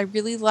liked it. I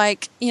really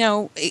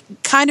it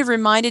kind of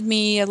reminded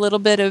me a little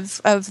bit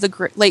of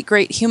the late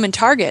great Human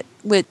Target,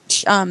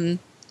 which I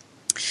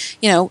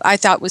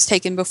thought was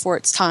taken before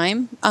its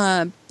time.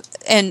 And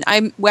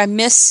I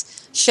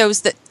miss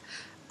shows that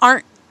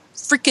aren't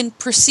freaking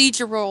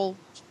procedural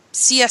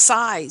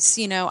CSIs.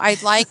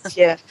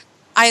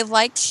 I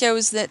like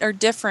shows that are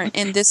different,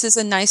 and this is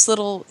a nice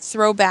little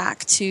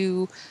throwback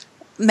to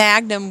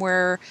Magnum,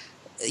 where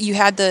you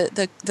had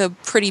the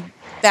pretty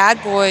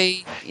bad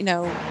boy,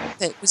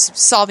 that was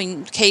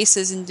solving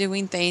cases and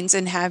doing things,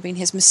 and having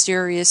his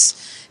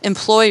mysterious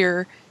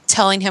employer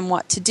telling him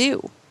what to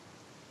do.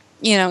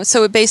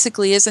 So it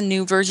basically is a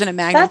new version of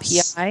Magnum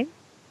PI,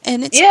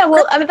 and it's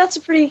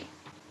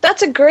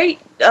that's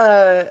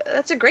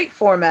a great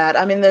format.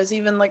 I mean, there's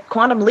even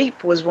Quantum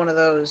Leap was one of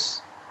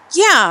those.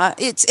 Yeah,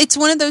 it's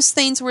one of those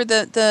things where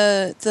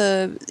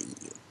the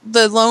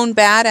lone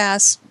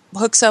badass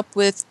hooks up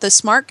with the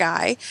smart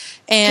guy,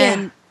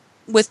 and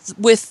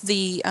with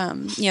the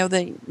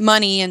the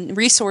money and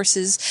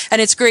resources.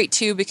 And it's great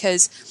too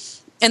because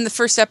in the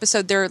first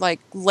episode their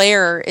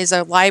lair is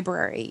a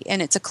library,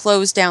 and it's a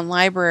closed down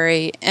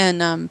library,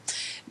 and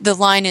the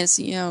line is,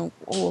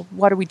 well,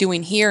 what are we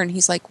doing here? And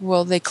he's like,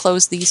 well, they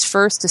closed these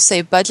first to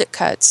save budget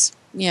cuts,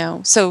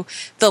 so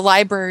the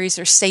libraries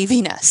are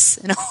saving us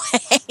in a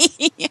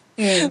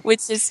way,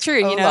 which is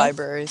true.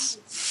 Libraries,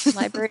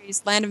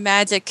 Land of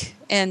Magic,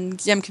 and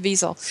Jim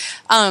Caviezel.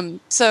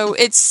 So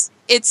it's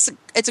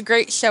a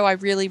great show. I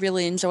really,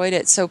 really enjoyed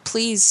it. So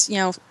please,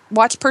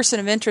 watch Person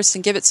of Interest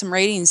and give it some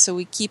ratings so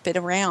we keep it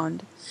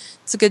around.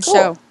 It's a good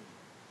show.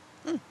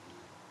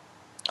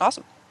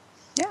 Awesome.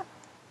 Yeah.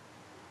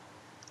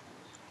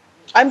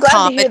 I'm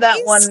glad to hear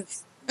that one.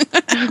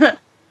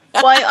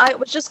 Well, I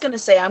was just going to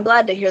say, I'm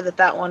glad to hear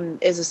that one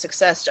is a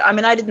success. I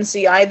mean, I didn't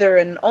see either,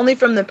 and only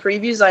from the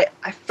previews,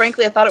 I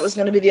frankly, I thought it was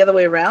going to be the other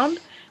way around.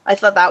 I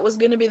thought that was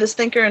going to be The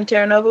Stinker and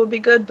Terra Nova would be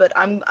good, but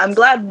I'm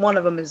glad one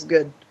of them is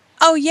good.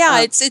 Oh yeah,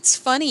 it's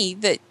funny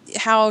that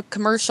how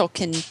commercial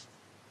can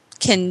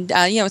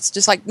it's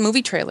just like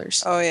movie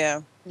trailers. Oh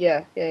yeah.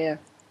 Yeah.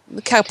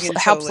 Look how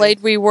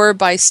played we were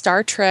by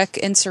Star Trek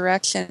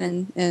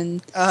Insurrection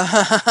and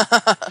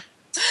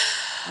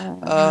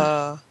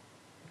So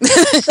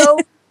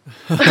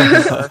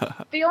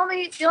the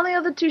only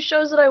other two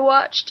shows that I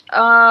watched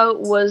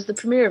was the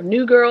premiere of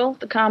New Girl,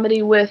 the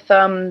comedy with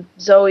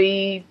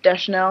Zooey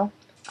Deschanel.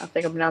 I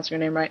think I'm pronouncing her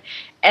name right.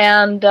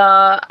 And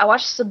I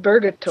watched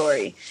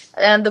Suburgatory.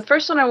 And the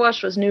first one I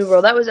watched was New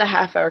Girl. That was a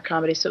half-hour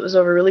comedy, so it was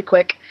over really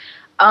quick.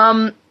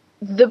 The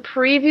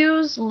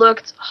previews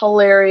looked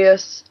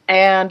hilarious,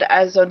 and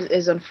as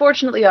is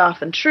unfortunately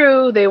often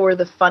true, they were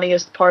the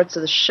funniest parts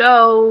of the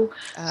show.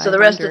 So the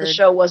rest of the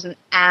show wasn't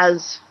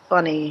as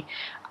funny.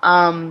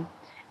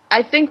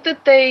 I think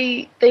that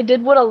they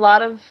did what a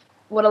lot of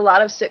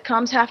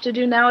sitcoms have to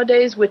do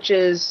nowadays, which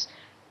is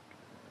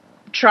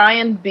try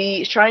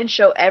and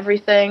show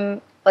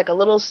everything, like a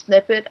little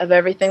snippet of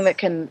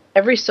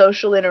every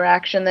social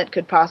interaction that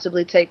could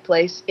possibly take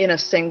place in a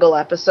single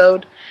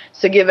episode,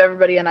 to give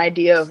everybody an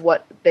idea of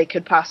what they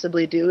could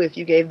possibly do if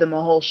you gave them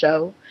a whole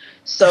show.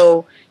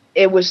 So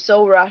it was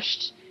so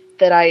rushed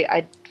that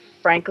I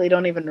frankly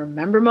don't even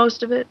remember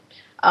most of it.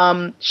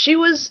 She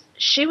was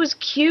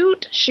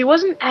cute. She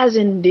wasn't as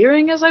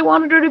endearing as I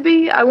wanted her to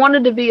be. I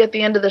wanted to be at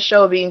the end of the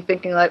show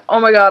thinking like, oh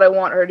my god, I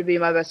want her to be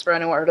my best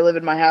friend. I want her to live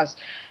in my house.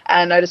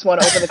 And I just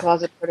want to open the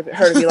closet for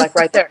her to be like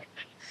right there.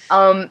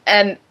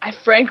 And I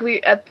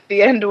frankly at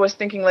the end was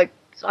thinking like,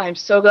 I'm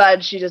so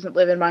glad she doesn't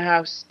live in my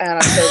house, and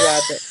I'm so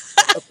glad that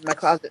I opened my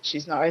closet,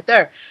 she's not right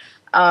there.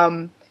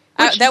 That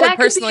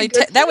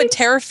would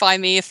terrify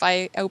me if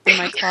I opened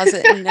my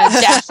closet and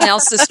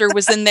Dashnell's sister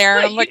was in there,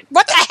 and I'm like,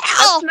 what the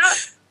hell?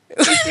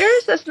 Are you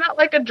serious? That's not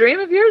like a dream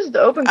of yours to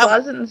open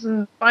closets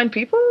and find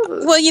people?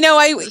 Well,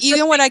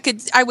 what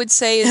I would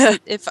say is that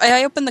if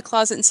I opened the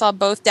closet and saw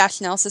both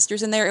Dashnell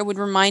sisters in there, it would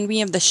remind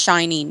me of The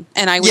Shining,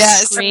 and I would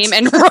scream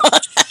and run.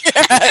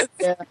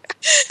 Yeah.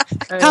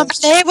 Come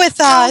play with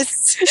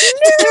us.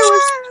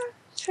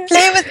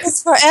 Play with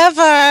us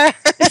forever.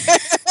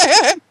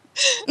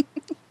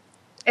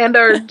 And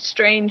our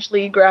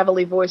strangely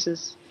gravelly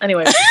voices.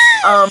 Anyway,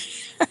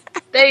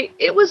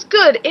 it was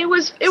good. It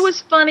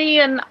was funny,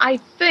 and I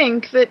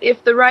think that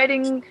if the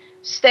writing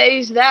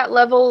stays that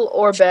level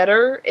or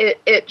better,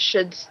 it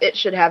should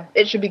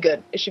be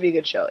good. It should be a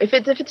good show. If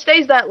it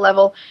stays that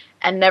level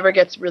and never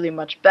gets really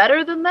much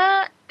better than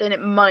that, then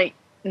it might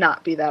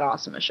not be that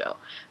awesome a show.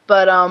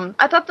 But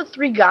I thought the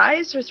three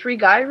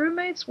guy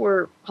roommates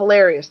were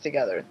hilarious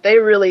together.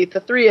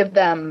 The three of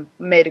them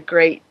made a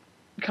great.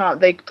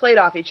 They played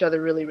off each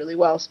other really, really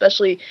well,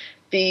 especially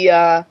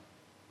the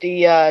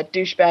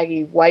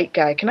douchebaggy white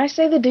guy. Can I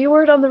say the D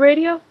word on the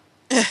radio?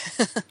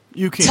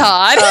 You can.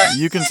 Todd.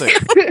 You can say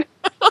it.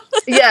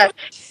 Yeah,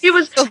 that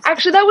was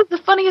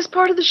the funniest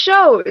part of the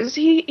show. Is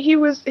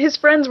his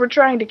friends were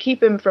trying to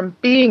keep him from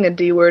being a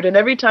D word, and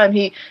every time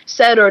he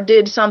said or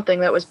did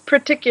something that was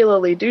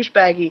particularly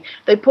douchebaggy,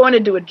 they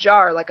pointed to a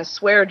jar, like a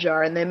swear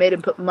jar, and they made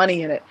him put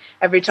money in it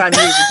every time he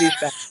was a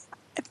douchebag.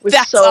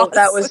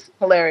 That was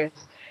hilarious.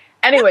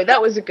 Anyway,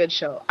 that was a good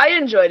show. I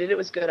enjoyed it. It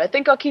was good. I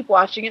think I'll keep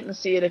watching it and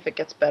see it if it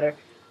gets better.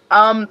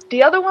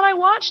 The other one I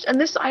watched, and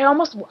this I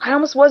almost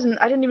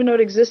wasn't. I didn't even know it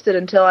existed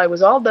until I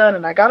was all done,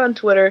 and I got on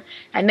Twitter,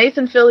 and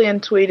Nathan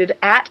Fillion tweeted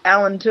at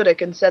Alan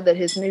Tudyk and said that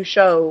his new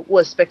show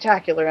was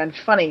spectacular and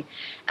funny,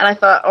 and I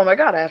thought, oh my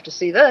god, I have to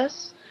see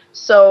this.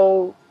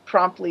 So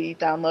promptly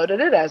downloaded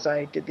it, as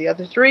I did the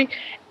other three,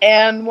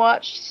 and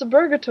watched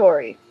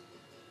Suburgatory.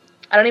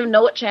 I don't even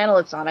know what channel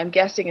it's on. I'm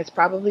guessing it's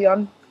probably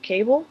on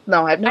cable?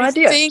 No, I have no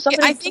idea. I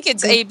think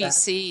it's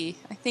ABC.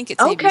 I think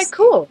it's okay, ABC.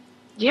 Cool.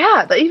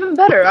 Yeah, even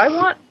better. I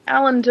want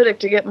Alan Tudyk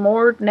to get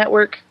more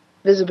network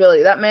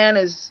visibility. That man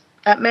is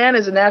a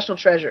national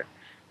treasure.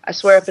 I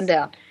swear up and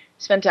down.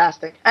 It's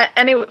fantastic.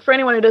 Anyway, for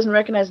anyone who doesn't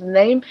recognize the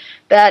name,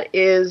 that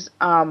is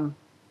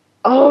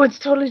it's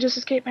totally just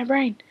escaped my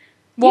brain.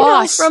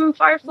 Wash from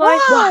Firefly.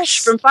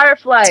 Wash from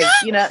Firefly.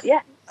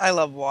 Yeah. I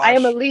love Wash. I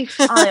am a leaf.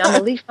 I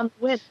am a leaf on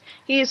the wind.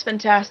 He is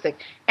fantastic.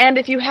 And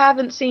if you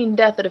haven't seen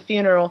Death at a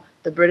Funeral,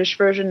 the British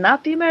version,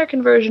 not the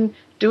American version,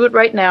 do it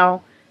right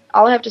now.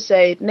 All I have to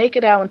say,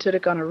 naked Alan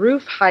Tudyk on a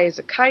roof, high as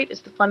a kite,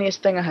 is the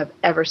funniest thing I have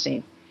ever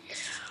seen.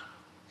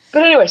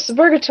 But anyway,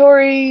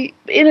 Suburgatory,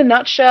 in a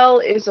nutshell,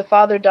 is a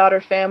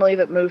father-daughter family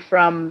that moved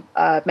from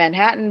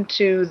Manhattan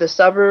to the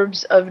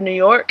suburbs of New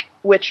York,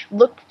 which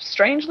look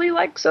strangely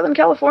like Southern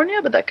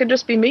California, but that could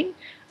just be me.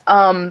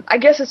 I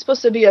guess it's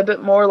supposed to be a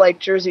bit more like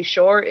Jersey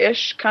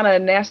Shore-ish kind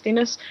of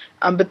nastiness,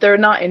 but they're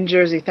not in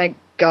Jersey, thank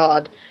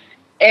God.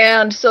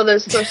 And so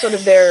there's sort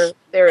of their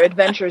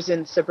adventures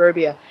in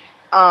suburbia.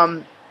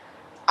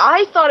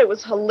 I thought it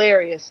was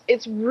hilarious.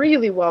 It's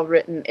really well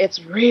written.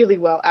 It's really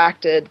well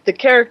acted. The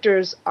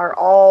characters are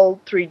all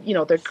three,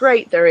 they're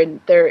great.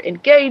 They're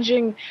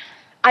engaging.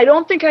 I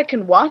don't think I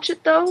can watch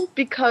it though,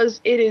 because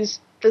it is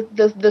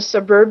the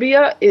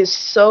suburbia is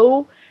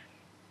so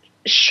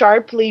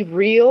sharply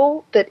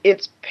real that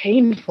it's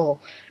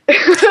painful.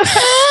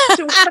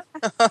 The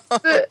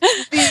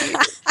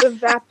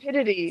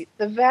vapidity,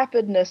 the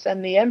vapidness,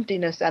 and the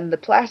emptiness, and the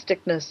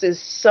plasticness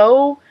is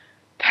so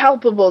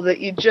palpable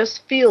that you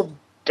just feel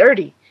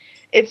dirty.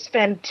 It's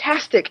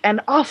fantastic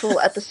and awful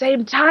at the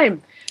same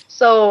time.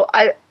 So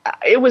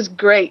it was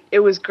great. It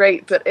was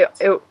great, but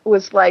it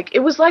was like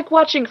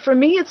watching. For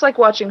me, it's like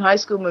watching high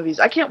school movies.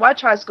 I can't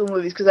watch high school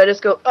movies because I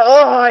just go,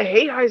 oh, I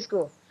hate high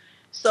school.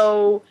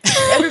 So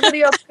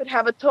everybody else could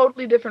have a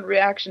totally different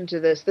reaction to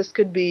this. This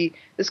could be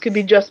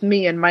just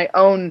me and my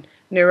own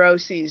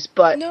neuroses.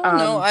 But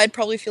no, I'd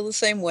probably feel the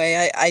same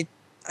way.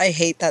 I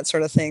hate that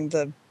sort of thing.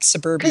 The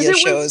suburbia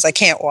shows. I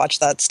can't watch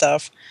that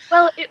stuff.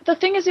 Well, the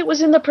thing is, it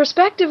was in the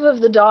perspective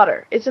of the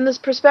daughter. It's in this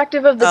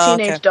perspective of the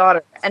teenage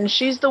daughter, and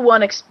she's the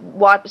one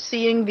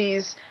seeing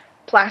these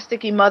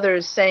plasticky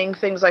mothers saying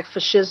things like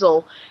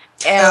 "fashizzle,"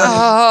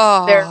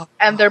 and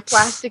their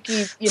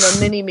plasticky,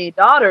 mini-me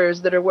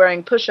daughters that are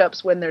wearing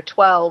push-ups when they're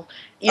 12.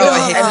 I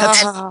hate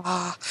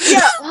that.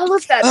 Yeah, all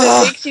of that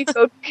makes you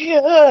go,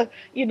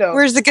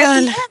 Where's the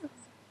gun?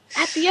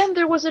 At the end,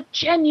 there was a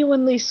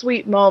genuinely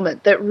sweet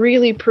moment that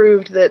really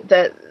proved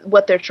that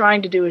what they're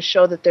trying to do is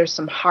show that there's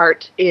some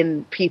heart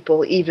in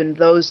people, even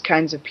those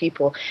kinds of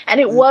people. And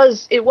it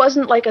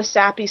wasn't like a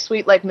sappy,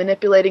 sweet, like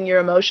manipulating your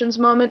emotions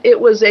moment.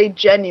 It was a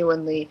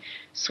genuinely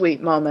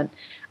sweet moment.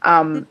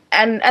 And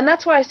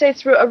that's why I say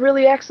it's a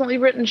really excellently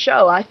written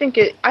show. I think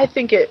it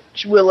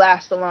will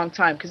last a long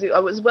time because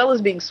as well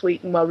as being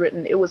sweet and well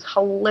written, it was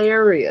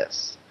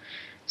hilarious.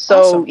 So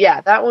awesome.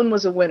 Yeah, that one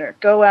was a winner.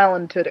 Go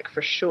Alan Tudyk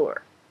for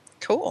sure.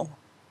 Cool.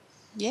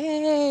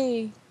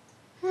 Yay.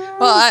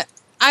 Well,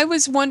 I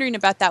was wondering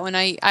about that one.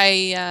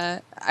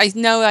 I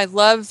know I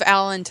love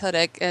Alan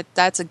Tudyk.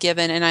 That's a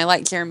given, and I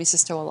like Jeremy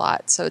Sisto a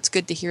lot. So it's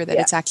good to hear that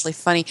it's actually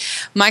funny.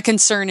 My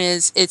concern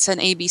is it's an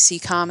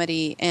ABC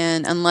comedy,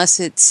 and unless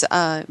it's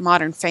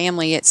Modern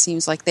Family, it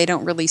seems like they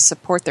don't really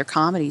support their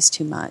comedies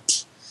too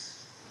much.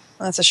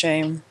 That's a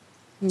shame.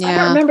 Yeah. I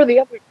don't remember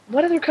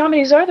what other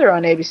comedies are there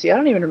on ABC? I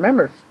don't even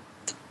remember.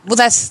 Well,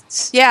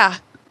 yeah.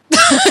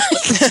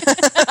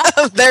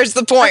 There's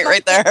the point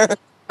right there.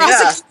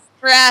 Yeah.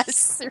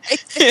 Express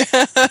right there.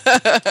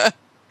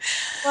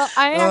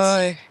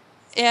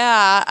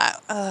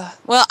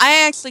 Well,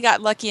 I actually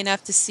got lucky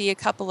enough to see a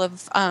couple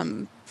of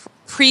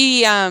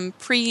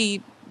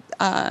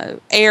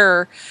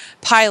air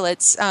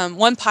pilots.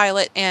 One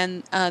pilot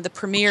and the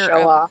premiere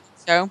of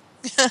the show.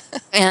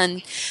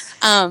 And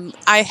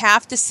I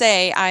have to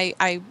say,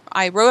 I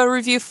wrote a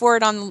review for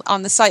it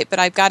on the site, but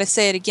I've got to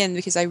say it again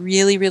because I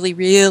really, really,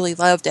 really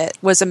loved it.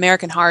 Was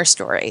American Horror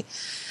Story.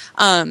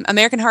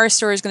 American Horror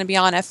Story is going to be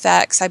on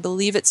FX. I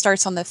believe it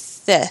starts on the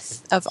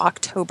 5th of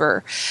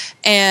October,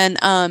 and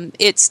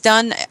it's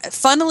done.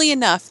 Funnily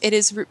enough, it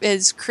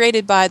is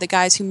created by the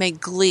guys who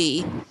make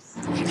Glee.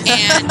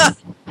 And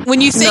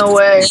when you think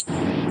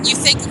you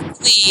think of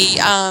Glee.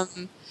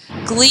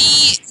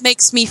 Glee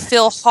makes me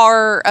feel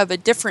horror of a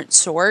different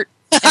sort,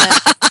 and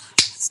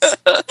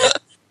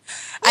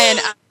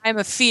I'm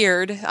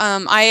afeared.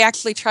 I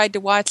actually tried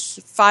to watch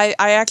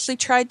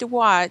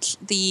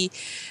the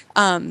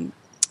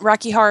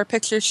Rocky Horror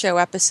Picture Show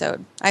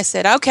episode. I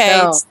said, "Okay,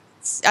 no.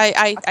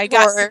 I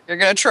got it. You're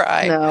gonna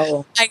try."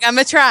 No, I'm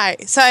gonna try.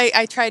 So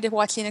I tried to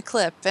watching a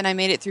clip, and I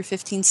made it through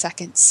 15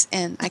 seconds,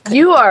 and I couldn't.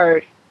 You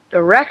are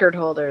a record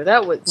holder.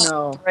 That was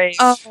no. Right.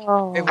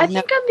 Oh, I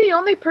think I'm the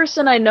only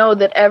person I know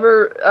that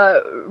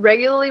ever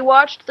regularly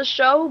watched the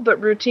show,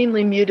 but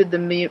routinely muted the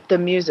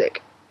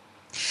music.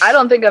 I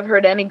don't think I've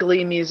heard any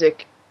Glee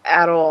music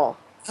at all.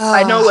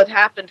 I know what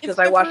happened because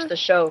I watched the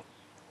show.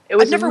 It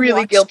was a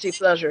really guilty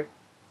pleasure.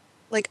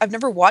 Like, I've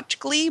never watched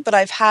Glee, but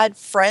I've had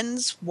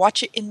friends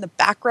watch it in the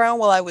background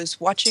while I was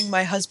watching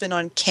my husband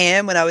on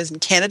cam when I was in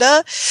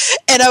Canada,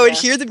 and I would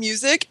hear the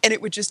music, and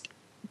it would just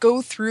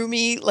go through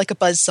me like a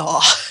buzzsaw.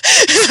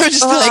 I would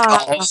just be like,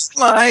 oh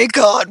my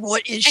God,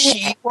 what is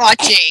she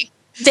watching?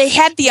 They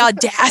had the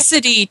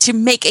audacity to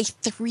make a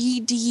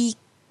 3D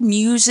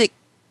music.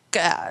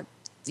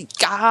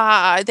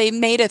 They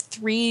made a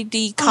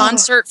 3D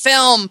concert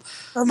film.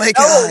 Oh my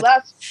God.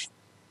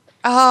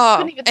 Oh,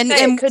 Couldn't even and say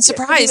it, and could you?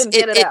 surprise, Couldn't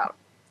even get it out.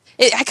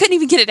 I couldn't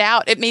even get it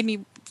out. It made me.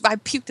 I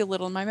puked a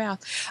little in my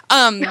mouth.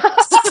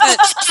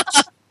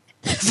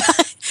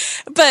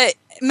 But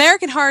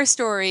American Horror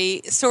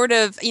Story sort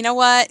of, you know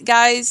what,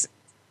 guys,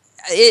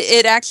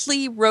 it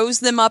actually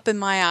rose them up in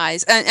my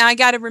eyes. And I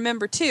got to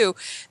remember, too,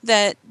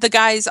 that the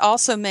guys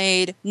also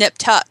made Nip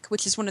Tuck,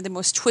 which is one of the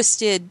most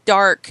twisted,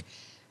 dark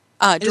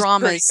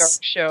dramas. Dark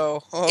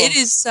show. Oh. It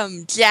is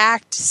some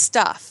jacked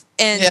stuff.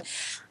 And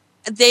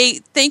they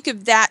think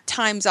of that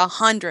times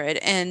 100,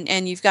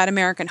 and you've got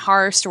American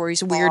Horror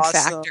Story's weird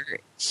factor.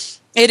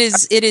 It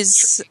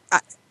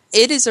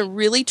is a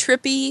really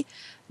trippy,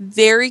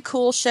 very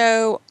cool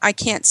show. I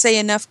can't say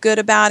enough good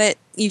about it.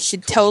 You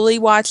should totally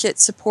watch it,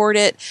 support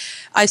it.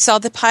 I saw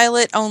the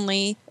pilot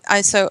only.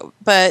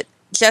 But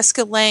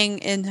Jessica Lange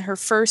in her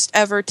first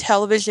ever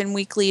television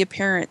weekly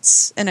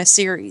appearance in a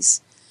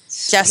series.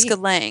 Sweet. Jessica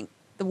Lange,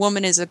 the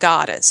woman is a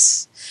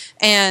goddess,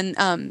 and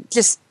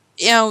just.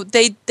 You know,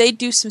 they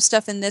do some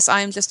stuff in this.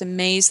 I am just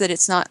amazed that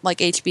it's not like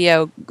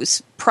HBO.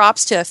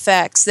 Props to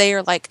effects. They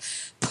are like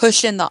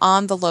pushing the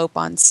envelope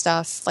on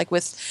stuff. Like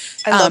with,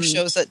 I love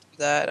shows that do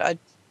that.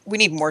 We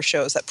need more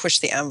shows that push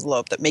the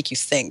envelope, that make you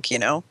think. You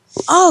know.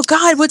 Oh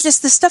God! Well,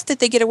 just the stuff that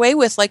they get away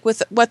with, like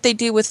with what they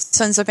do with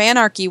Sons of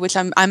Anarchy, which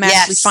I'm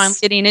actually finally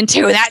getting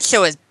into. That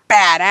show is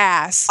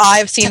badass.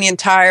 I've seen the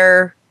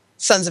entire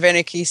Sons of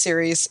Anarchy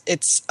series.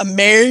 It's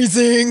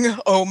amazing.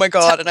 Oh my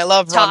God! And I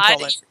love Ron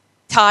Perlman.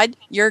 Todd,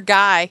 you're a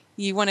guy.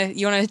 You want to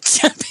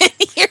jump in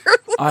here?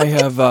 I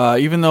have,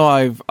 even though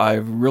I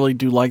really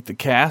do like the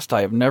cast, I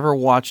have never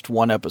watched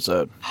one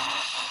episode.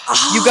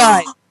 You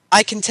guys,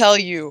 I can tell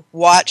you,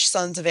 watch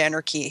Sons of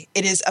Anarchy.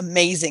 It is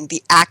amazing.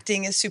 The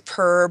acting is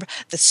superb.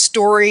 The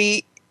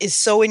story is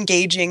so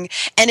engaging,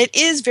 and it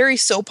is very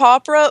soap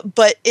opera,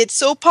 but it's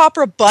soap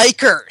opera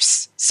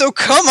bikers. So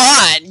come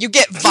on, you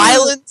get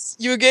violence,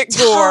 you get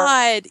gore.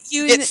 Todd,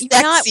 you're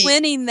not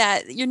winning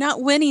that. You're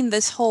not winning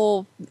this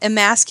whole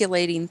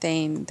emasculating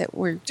thing that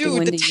we're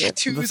doing to you.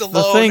 Tattoos alone.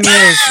 The thing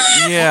is,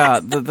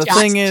 the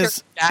thing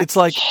is, it's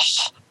like,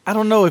 I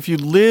don't know if you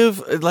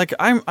live, like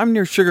I'm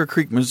near Sugar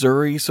Creek,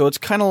 Missouri, so it's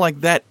kind of like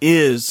that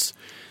is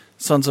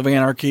Sons of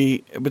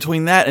Anarchy.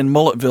 Between that and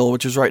Mulletville,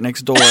 which is right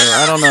next door,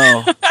 I don't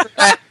know.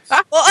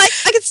 Well, I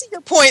can see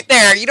your point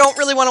there. You don't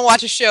really want to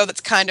watch a show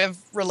that's kind of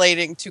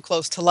relating too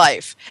close to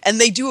life.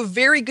 And they do a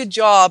very good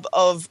job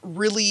of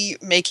really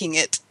making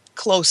it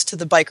close to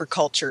the biker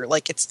culture.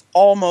 Like, it's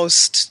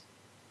almost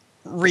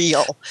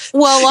real.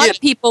 Well, a lot of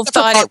people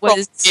thought it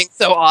was being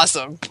so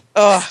awesome.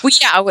 Well,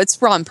 yeah,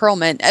 it's Ron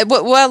Perlman.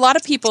 What a lot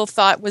of people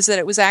thought was that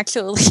it was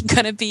actually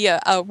going to be a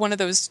one of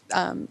those,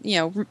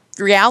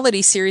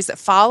 reality series that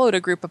followed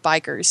a group of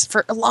bikers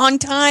for a long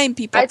time.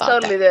 People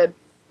thought totally did.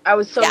 I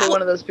was totally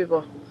one of those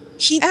people.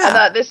 I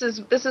thought this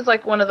is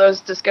like one of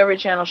those Discovery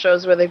Channel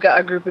shows where they've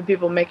got a group of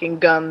people making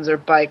guns or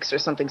bikes or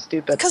something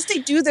stupid. Because they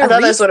do their I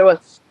thought that's what it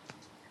was.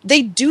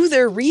 They do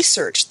their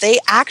research. They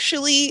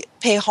actually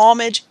pay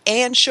homage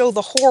and show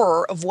the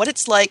horror of what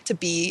it's like to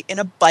be in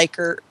a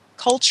biker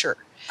culture.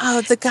 Oh,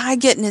 the guy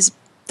getting his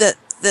the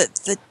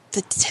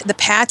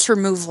patch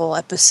removal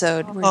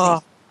episode. Oh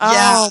my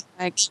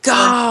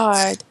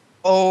God.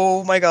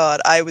 Oh my God.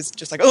 I was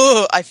just like,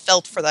 oh, I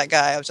felt for that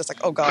guy. I was just like,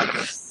 oh God.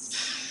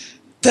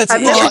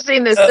 I've never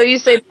seen this, so you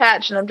say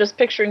patch, and I'm just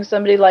picturing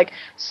somebody like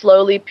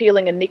slowly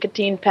peeling a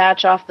nicotine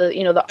patch off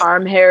the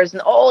arm hairs,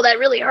 and that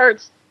really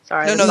hurts.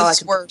 Sorry. No,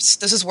 this is worse.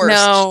 This is worse.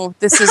 No,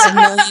 this is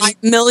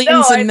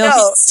millions and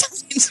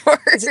millions times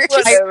worse.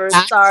 Whatever.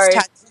 Sorry.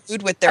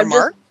 Tattooed with their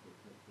mark.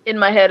 In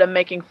my head, I'm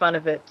making fun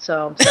of it,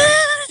 so I'm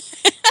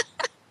sorry.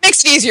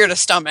 Makes it easier to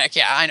stomach.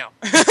 Yeah, I know.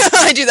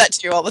 I do that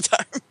to you all the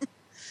time.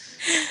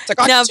 It's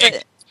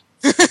like,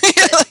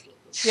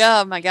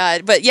 yeah, oh my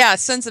God. But yeah,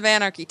 Sons of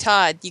Anarchy,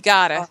 Todd, you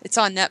gotta. It's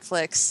on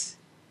Netflix.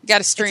 You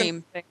gotta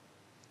stream.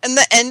 And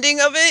the ending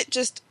of it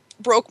just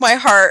broke my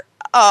heart.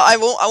 I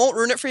won't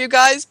ruin it for you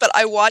guys, but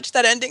I watched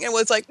that ending and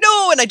was like,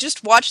 no, and I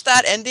just watched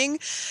that ending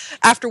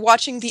after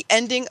watching the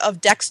ending of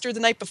Dexter the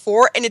night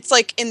before, and it's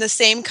like in the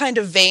same kind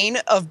of vein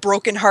of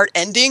broken heart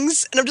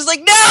endings, and I'm just like,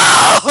 no!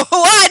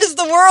 Why does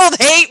the world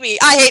hate me?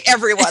 I hate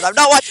everyone. I'm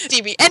not watching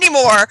TV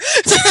anymore.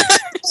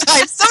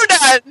 I'm so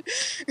done.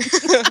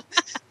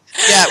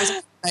 Yeah, it was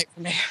a night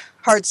for me.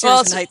 Hard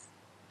series night.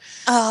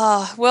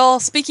 Well,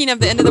 speaking of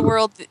the end of the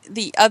world,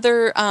 the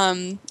other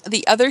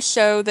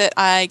show that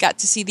I got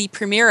to see the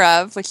premiere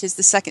of, which is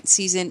the second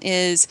season,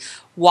 is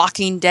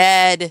Walking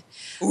Dead.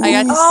 Ooh. I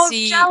got to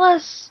see.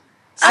 Jealous!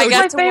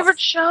 That's my favorite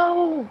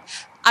show.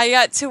 I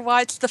got to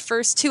watch the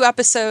first 2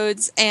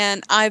 episodes,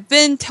 and I've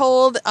been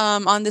told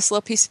on this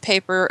little piece of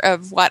paper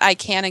of what I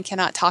can and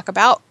cannot talk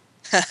about.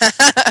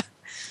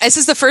 This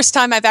is the first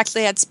time I've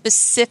actually had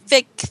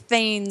specific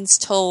things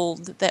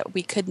told that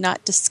we could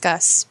not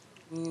discuss.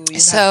 Ooh,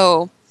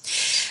 so,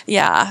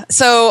 yeah.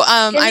 So,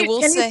 I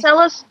will say...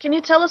 Can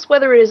you tell us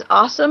whether it is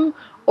awesome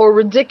or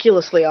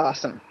ridiculously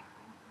awesome?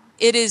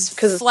 It is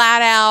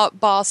flat out,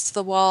 balls to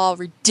the wall,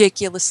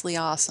 ridiculously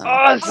awesome.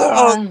 Awesome.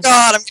 Oh,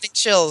 God, I'm getting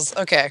chills.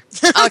 Okay.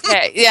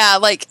 Okay, yeah,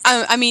 like,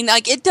 I mean,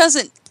 like, it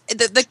doesn't...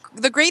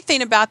 the great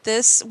thing about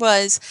this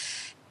was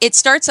it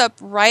starts up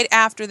right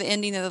after the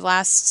ending of the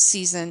last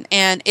season,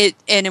 and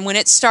when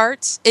it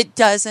starts, it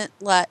doesn't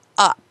let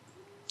up.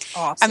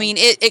 Awesome. I mean,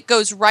 it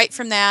goes right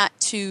from that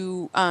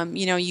to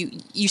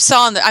you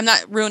saw I'm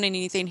not ruining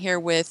anything here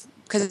with,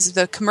 because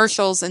the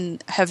commercials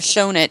and have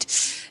shown it.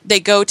 They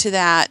go to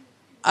that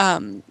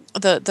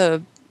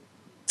the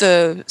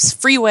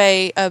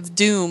freeway of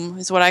doom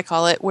is what I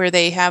call it, where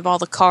they have all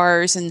the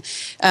cars and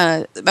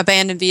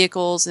abandoned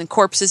vehicles and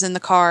corpses in the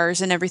cars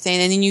and everything,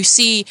 and then you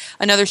see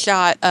another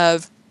shot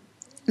of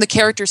the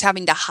characters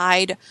having to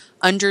hide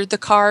under the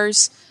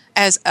cars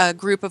as a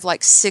group of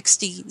like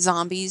 60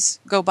 zombies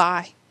go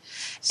by.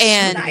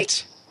 And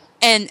Right.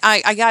 and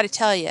I got to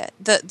tell you,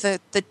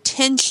 the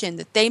tension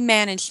that they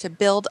managed to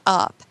build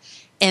up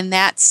in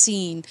that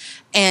scene,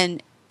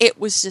 and it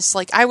was just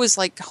like I was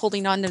like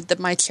holding on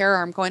to my chair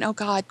arm, going, "Oh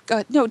God,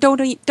 no!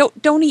 Don't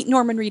eat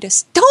Norman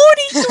Reedus! Don't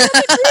eat Norman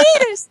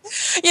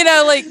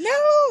Reedus!" Like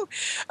no.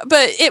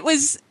 But it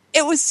was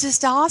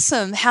just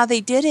awesome how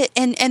they did it,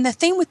 and the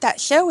thing with that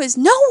show is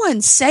no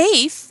one's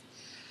safe.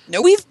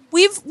 Nope.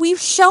 We've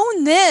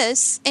shown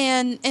this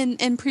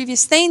and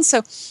previous things,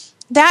 so.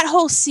 That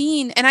whole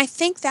scene, and I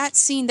think that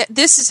scene, that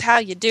this is how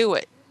you do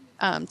it,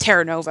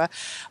 Terra Nova.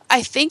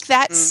 I think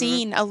that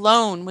scene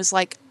alone was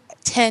like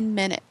 10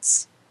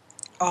 minutes.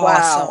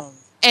 Awesome.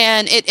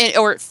 And you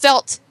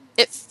felt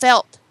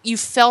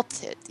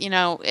it,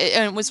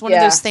 and it was one of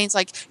those things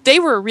like they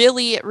were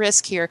really at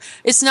risk here.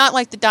 It's not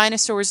like the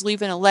dinosaurs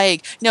leaving a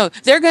leg. No,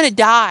 they're going to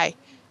die.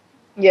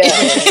 Yeah.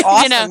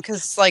 Awesome,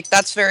 because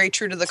that's very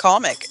true to the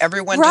comic.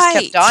 Everyone just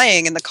kept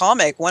dying in the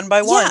comic, one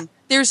by one.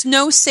 There's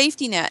no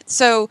safety net.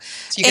 So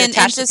you get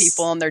attached to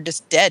people and they're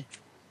just dead.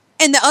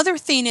 And the other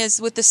thing is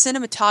with the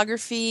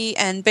cinematography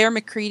and Bear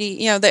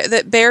McCready,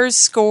 the Bear's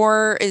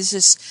score is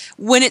just,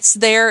 when it's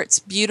there, it's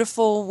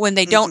beautiful. When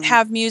they don't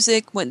have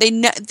music, when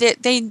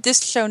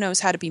this show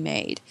knows how to be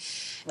made.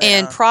 Yeah.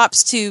 And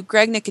props to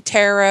Greg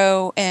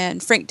Nicotero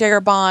and Frank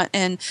Darabont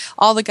and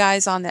all the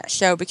guys on that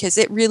show, because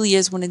it really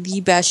is one of the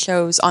best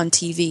shows on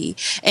TV.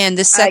 And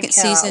the second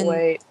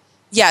season,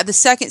 the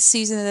second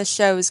season of the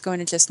show is going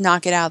to just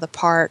knock it out of the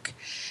park.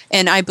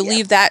 And I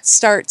believe that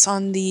starts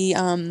on the,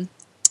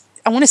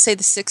 I want to say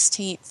the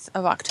 16th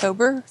of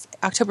October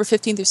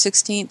 15th or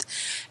 16th.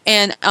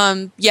 And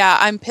I'm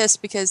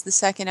pissed because the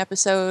second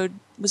episode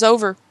was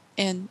over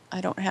and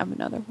I don't have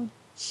another one.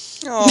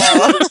 Oh,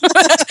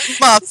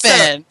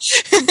 Muffin.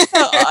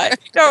 I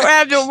don't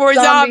have no more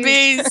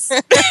zombies.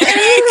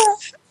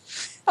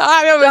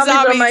 Zombies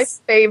are my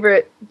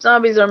favorite.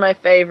 Zombies are my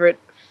favorite.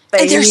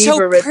 And they're so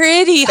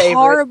pretty,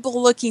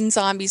 horrible looking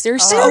zombies. They're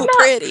so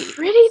pretty.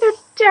 They're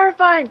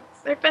terrifying.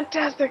 They're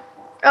fantastic.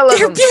 I love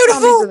them.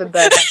 Beautiful. Zombies are the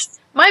best.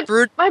 My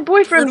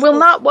boyfriend will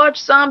not watch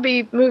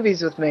zombie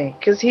movies with me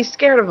because he's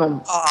scared of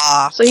them.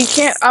 So he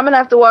can't. I'm gonna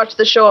have to watch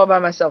the show all by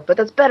myself. But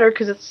that's better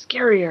because it's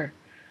scarier.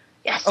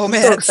 Yes. Oh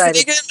man, so excited.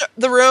 Sitting in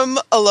the room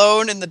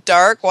alone in the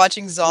dark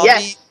watching zombies.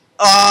 Yes.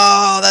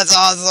 Oh, that's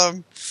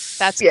awesome.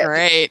 That's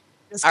great.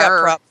 Just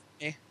got props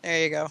for me.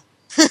 There you go.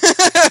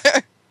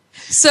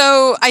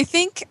 So I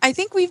think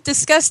we've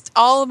discussed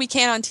all we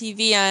can on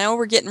TV, and I know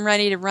we're getting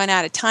ready to run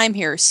out of time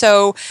here.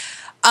 So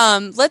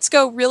let's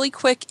go really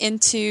quick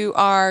into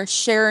our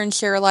share and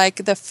share alike,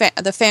 the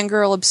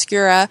Fangirl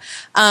Obscura.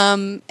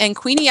 And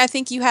Queenie, I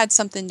think you had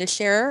something to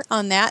share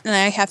on that, and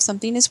I have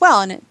something as well.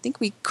 And I think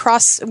we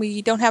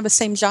don't have the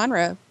same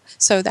genre,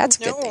 so that's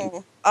a good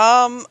thing.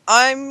 I'm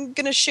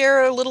going to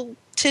share a little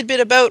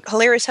tidbit about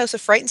Hilarious House of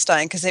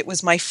Frightenstein, because it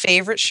was my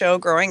favorite show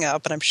growing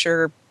up, and I'm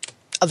sure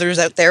others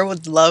out there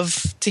would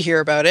love to hear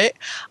about it.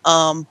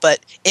 But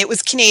it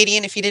was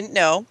Canadian, if you didn't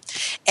know.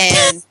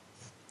 And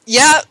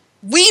yeah,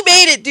 we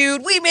made it,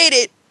 dude. We made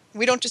it.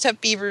 We don't just have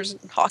beavers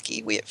and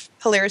hockey. We have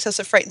Hilarious House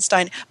of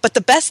Frightenstein. But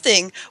the best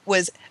thing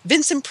was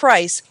Vincent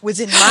Price was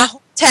in my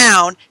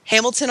hometown,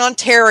 Hamilton,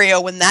 Ontario,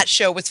 when that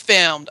show was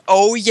filmed.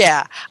 Oh,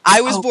 yeah.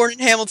 I was born in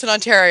Hamilton,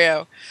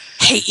 Ontario.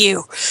 Hate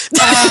you.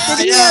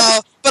 I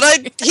know. But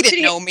he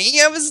didn't know me.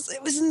 It was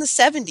in the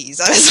 70s.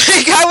 I was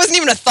like, I wasn't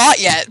even a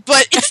thought yet,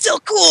 but it's still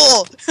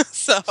cool.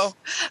 So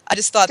I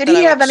just thought. Did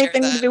he have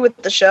anything to do with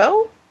the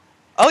show?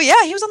 Oh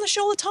yeah, he was on the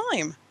show all the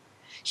time.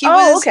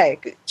 Okay.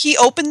 He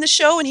opened the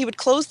show and he would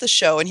close the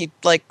show and he'd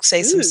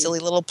say some silly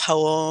little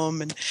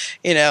poem, and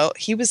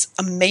he was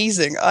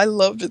amazing. I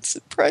love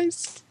Vincent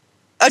Price.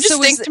 I just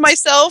think to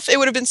myself, it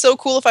would have been so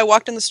cool if I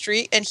walked in the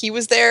street and he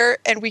was there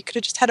and we could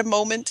have just had a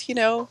moment,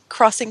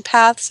 crossing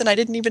paths, and I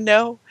didn't even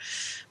know.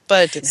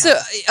 But it didn't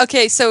happen.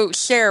 Okay, so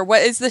Cher,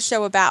 what is the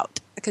show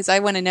about? Because I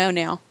want to know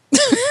now.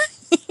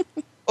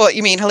 What,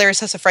 you mean Hilarious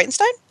House of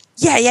Frightenstein?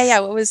 Yeah.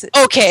 What was it?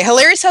 Okay,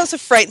 Hilarious House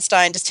of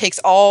Frightenstein just takes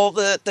all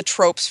the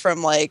tropes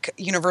from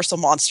Universal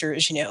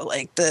monsters,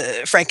 like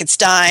the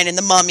Frankenstein and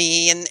the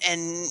Mummy and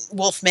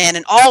Wolfman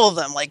and all of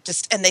them,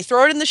 and they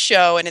throw it in the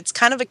show, and it's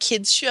kind of a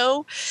kids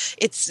show.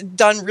 It's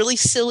done really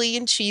silly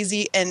and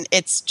cheesy, and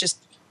it's just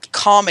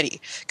comedy,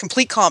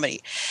 complete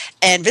comedy.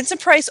 And Vincent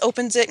Price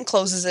opens it and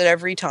closes it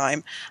every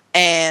time.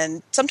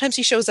 And sometimes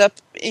he shows up,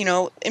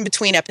 in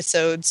between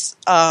episodes,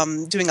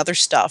 doing other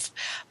stuff.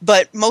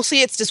 But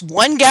mostly it's just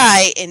one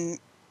guy in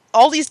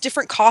all these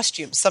different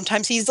costumes.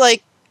 Sometimes he's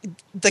like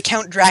the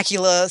Count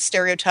Dracula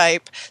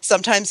stereotype.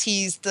 Sometimes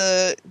he's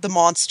the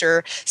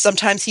monster.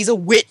 Sometimes he's a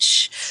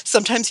witch.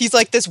 Sometimes he's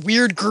like this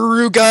weird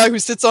guru guy who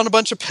sits on a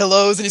bunch of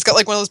pillows, and he's got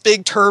like one of those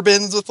big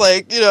turbans with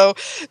like,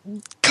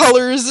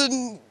 colors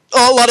and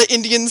a lot of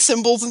Indian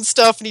symbols and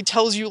stuff. And he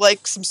tells you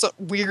like some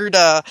weird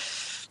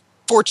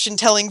fortune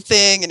telling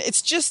thing. And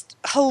it's just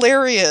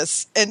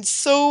hilarious and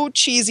so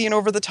cheesy and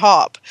over the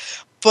top.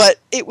 But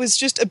it was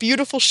just a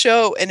beautiful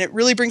show, and it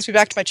really brings me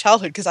back to my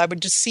childhood because I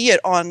would just see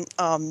it on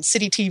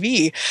City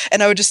TV,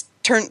 and I would just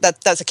turn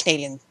that's a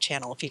Canadian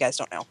channel if you guys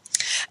don't know,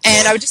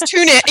 and I would just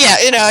tune in.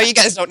 Yeah, you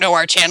guys don't know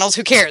our channels.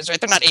 Who cares,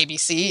 right? They're not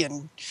ABC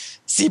and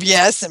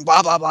CBS and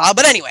blah blah blah.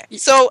 But anyway,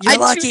 so You're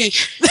lucky.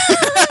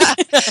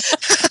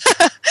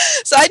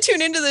 So I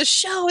tune into this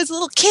show as a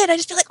little kid. I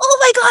just be like, oh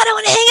my God, I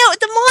want to hang out with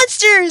the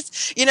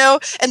monsters,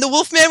 And the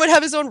Wolfman would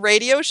have his own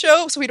radio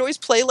show, so he'd always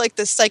play like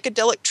this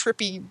psychedelic,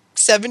 trippy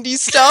 70s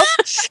stuff,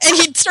 and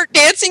he'd start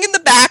dancing in the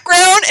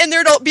background, and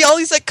there'd be all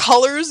these like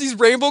colors, these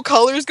rainbow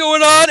colors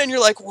going on, and you're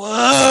like,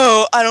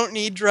 whoa, I don't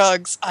need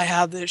drugs. I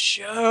have this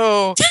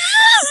show.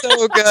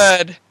 So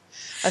good.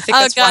 I think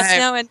that's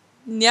why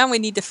now we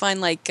need to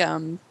find like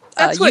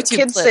that's what YouTube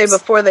kids clips. say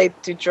before they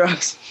do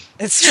drugs.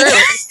 It's true.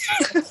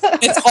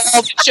 It's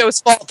all the show's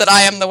fault that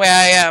I am the way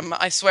I am,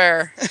 I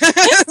swear.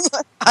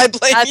 I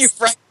blame you,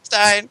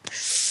 Frankenstein.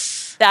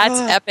 That's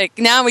epic.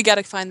 Now we got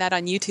to find that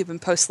on YouTube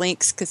and post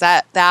links because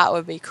that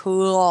would be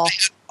cool.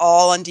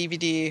 All on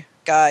DVD,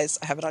 guys.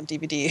 I have it on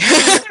DVD.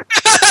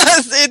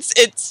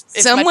 it's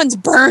Someone's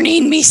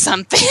burning me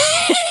something.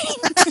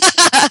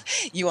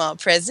 You want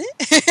a present?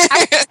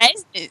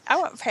 I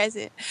want a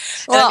present.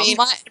 Well,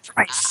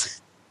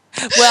 Price.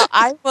 Well,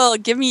 I will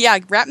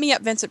wrap me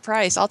up Vincent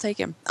Price. I'll take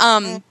him.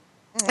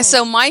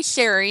 So my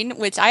sharing,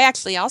 which I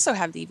actually also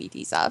have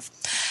DVDs of,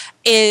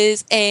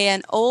 is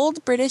an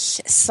old British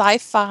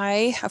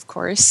sci-fi, of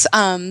course,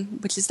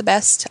 which is the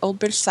best old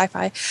British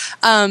sci-fi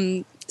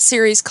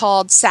series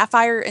called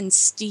Sapphire and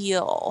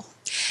Steel.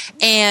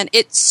 And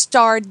it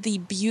starred the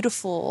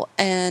beautiful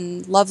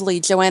and lovely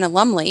Joanna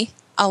Lumley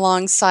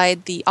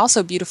alongside the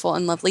also beautiful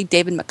and lovely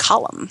David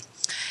McCallum.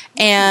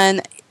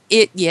 And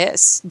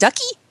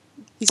Ducky?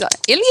 He's like,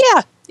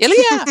 Ilya.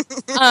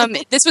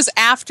 This was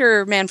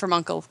after Man from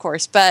U.N.C.L.E., of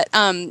course, but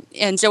and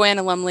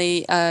Joanna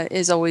Lumley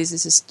is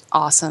just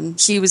awesome.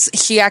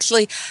 She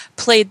actually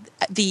played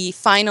the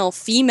final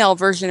female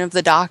version of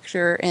the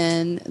Doctor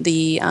in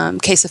the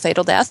Case of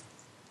Fatal Death.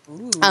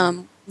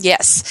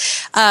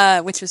 Yes,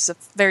 which was a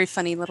very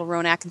funny little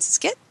Rowan Atkinson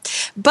skit.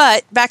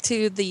 But back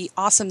to the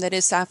awesome that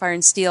is Sapphire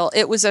and Steel.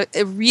 It was a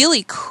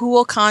really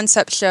cool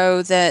concept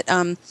show that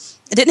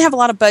it didn't have a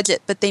lot of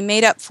budget, but they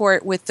made up for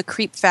it with the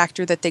creep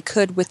factor that they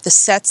could with the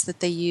sets that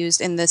they used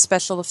and the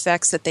special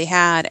effects that they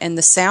had and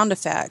the sound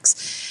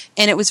effects.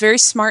 And it was very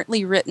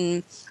smartly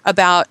written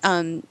about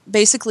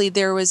basically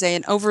there was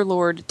an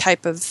overlord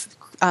type of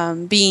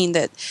being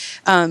that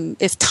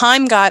if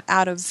time got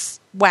out of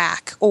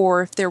whack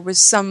or if there was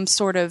some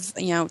sort of,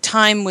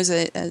 time was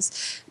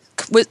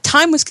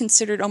time was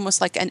considered almost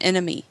like an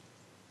enemy.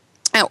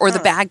 Or the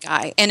bad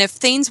guy. And if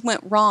things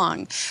went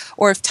wrong,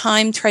 or if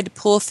time tried to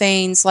pull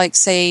things like,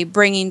 say,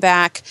 bringing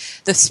back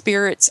the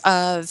spirits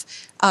of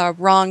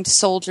wronged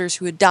soldiers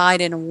who had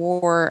died in a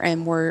war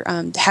and were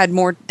had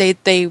more, they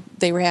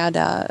had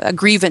a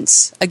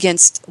grievance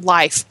against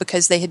life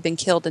because they had been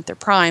killed at their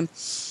prime,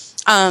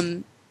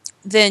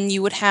 then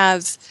you would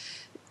have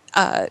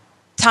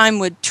time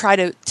would try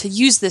to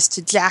use this to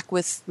jack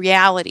with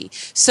reality.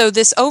 So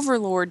this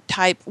overlord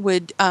type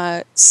would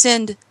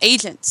send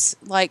agents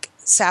like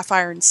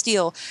Sapphire and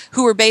Steel,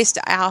 who were based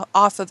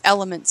off of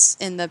elements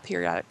in the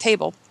periodic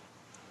table,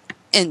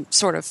 and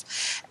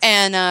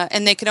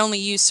they could only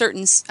use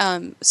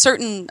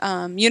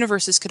certain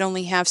universes could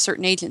only have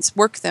certain agents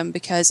work them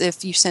because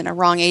if you sent a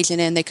wrong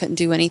agent in, they couldn't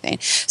do anything.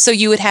 So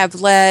you would have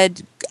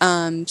lead,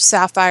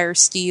 sapphire,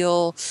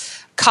 steel,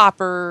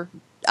 copper,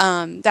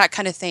 that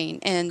kind of thing,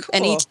 and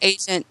each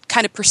agent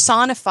kind of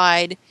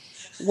personified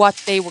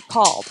what they were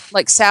called.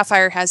 Like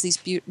Sapphire has these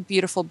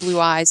beautiful blue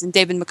eyes, and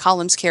David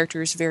McCallum's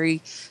character is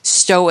very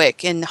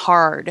stoic and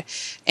hard.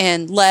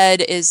 And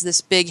Lead is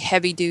this big,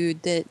 heavy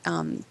dude that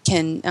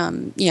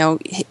can,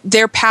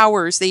 their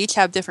powers. They each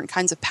have different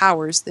kinds of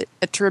powers that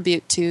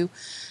attribute to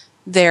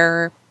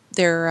their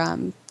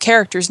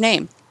character's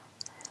name.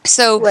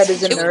 So Lead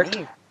is a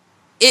nerd.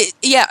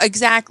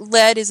 Exactly.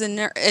 Lead is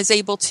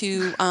able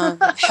to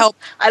help.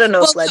 I don't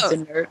know if Lead's a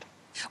nerd.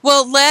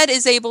 Well, Lead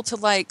is able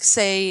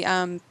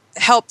to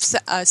help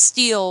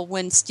Steel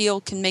when Steel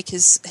can make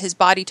his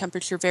body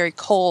temperature very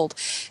cold,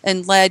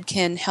 and Lead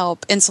can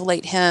help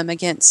insulate him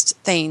against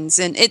things.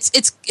 And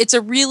it's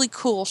a really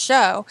cool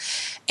show.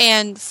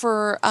 And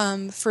for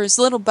as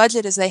little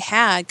budget as they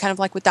had, kind of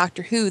like with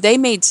Doctor Who, they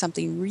made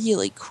something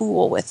really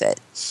cool with it.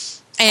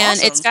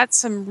 And It's got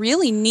some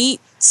really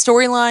neat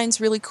storylines,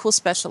 really cool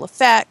special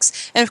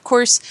effects, and of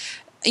course,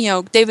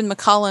 David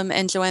McCallum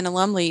and Joanna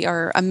Lumley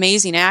are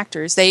amazing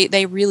actors.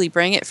 They really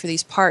bring it for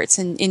these parts.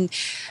 And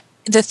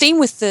the thing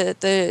with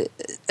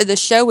the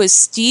show is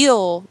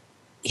Steele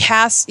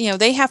has,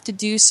 they have to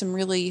do some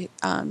really,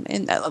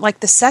 like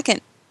the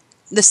second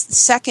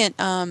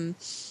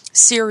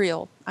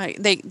serial.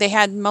 They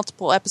had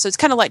multiple episodes,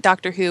 kind of like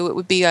Doctor Who. It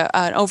would be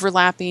an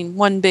overlapping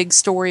one big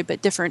story,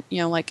 but different.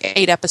 Like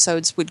 8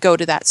 episodes would go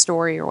to that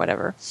story or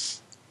whatever.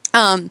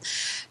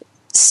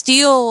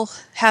 Steele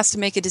has to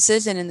make a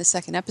decision in the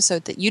second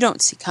episode that you don't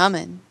see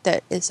coming.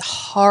 That is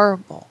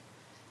horrible,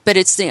 but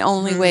it's the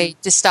only way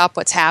to stop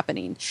what's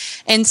happening.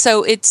 And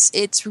so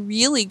it's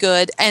really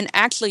good. And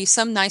actually,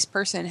 some nice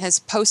person has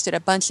posted a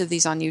bunch of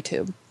these on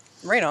YouTube.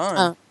 Right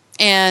on.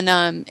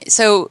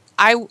 So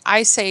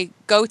I say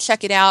go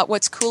check it out.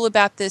 What's cool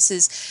about this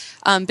is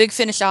Big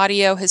Finish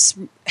Audio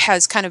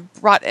has kind of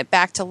brought it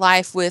back to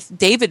life with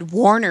David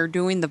Warner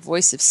doing the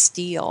voice of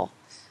Steele.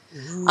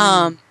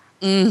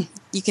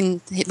 You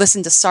can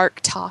listen to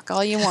Sark talk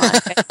all you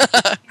want.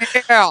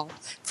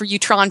 For you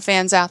Tron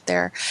fans out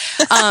there.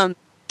 And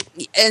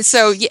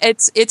so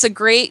it's a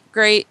great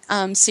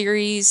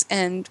series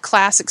and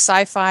classic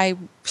sci-fi,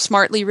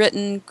 smartly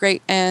written,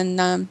 great.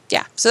 And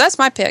so that's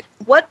my pick.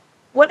 What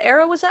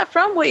era was that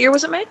from? What year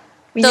was it made?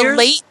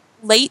 The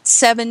late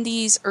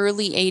 70s,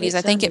 early 80s.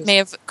 I think it may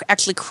have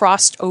actually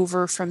crossed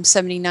over from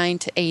 79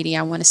 to 80,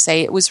 I want to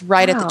say. It was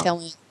right at the tail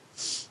end.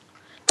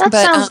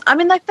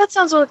 That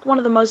sounds like one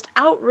of the most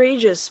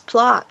outrageous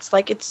plots.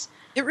 Like it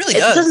really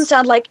does. It doesn't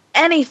sound like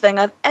anything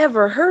I've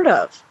ever heard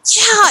of.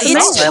 Yeah,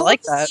 I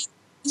like that.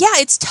 Yeah,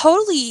 it's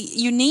totally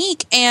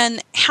unique,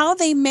 and how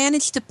they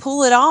managed to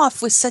pull it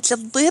off with such a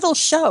little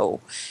show.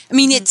 I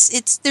mean,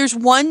 there's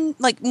one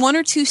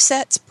or two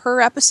sets per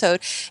episode.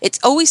 It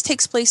always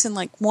takes place in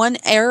like one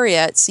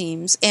area, it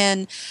seems,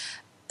 and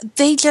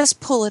they just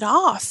pull it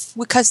off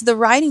because the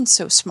writing's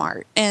so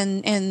smart,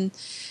 and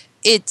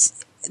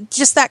it's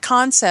just that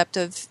concept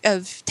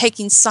of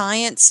taking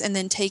science and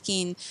then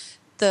taking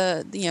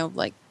the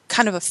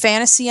kind of a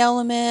fantasy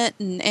element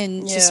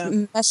and just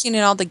meshing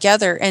it all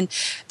together, and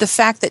the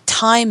fact that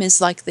time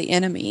is like the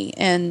enemy,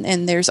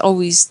 and there's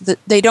always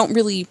they don't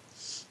really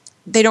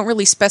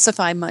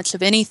specify much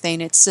of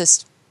anything. It's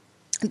just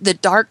the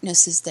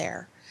darkness is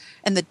there,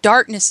 and the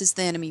darkness is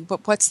the enemy.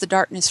 But what's the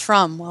darkness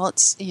from? Well,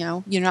 it's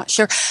you're not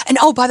sure. And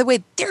oh, by the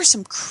way, there's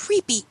some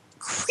creepy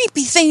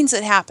things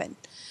that happen.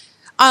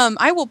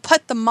 I will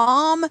put the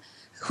mom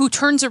who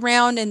turns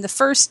around in the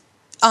first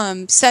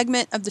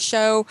segment of the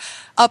show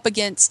up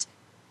against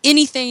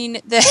anything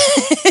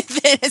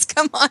that has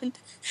come on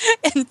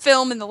in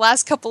film in the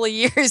last couple of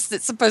years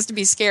that's supposed to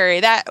be scary.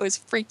 That was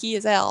freaky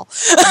as hell.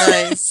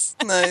 Nice.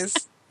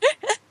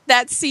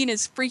 That scene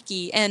is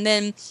freaky. And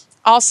then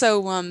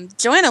also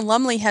Joanna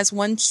Lumley has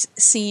one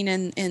scene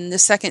in the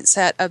second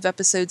set of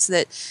episodes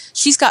that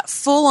she's got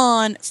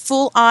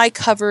full eye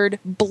covered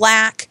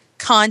black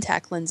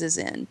contact lenses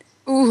in.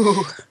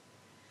 Ooh.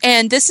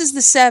 And this is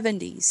the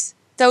 70s.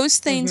 Those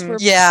things were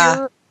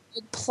pure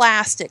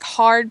plastic,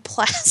 hard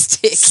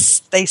plastic.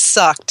 They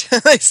sucked.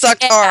 They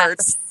sucked hard.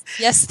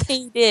 Yes,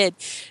 they did.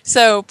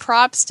 So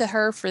props to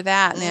her for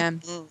that,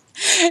 man.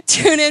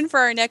 Tune in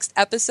for our next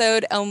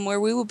episode where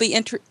we will be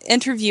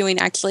interviewing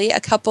actually a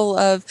couple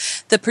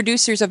of the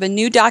producers of a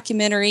new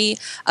documentary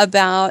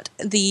about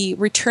the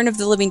Return of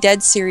the Living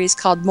Dead series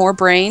called More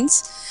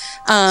Brains.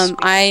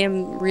 I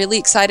am really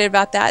excited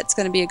about that. It's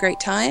going to be a great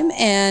time,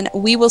 and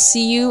we will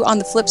see you on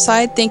the flip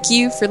side. Thank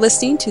you for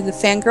listening to the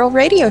Fangirl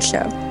Radio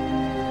Show.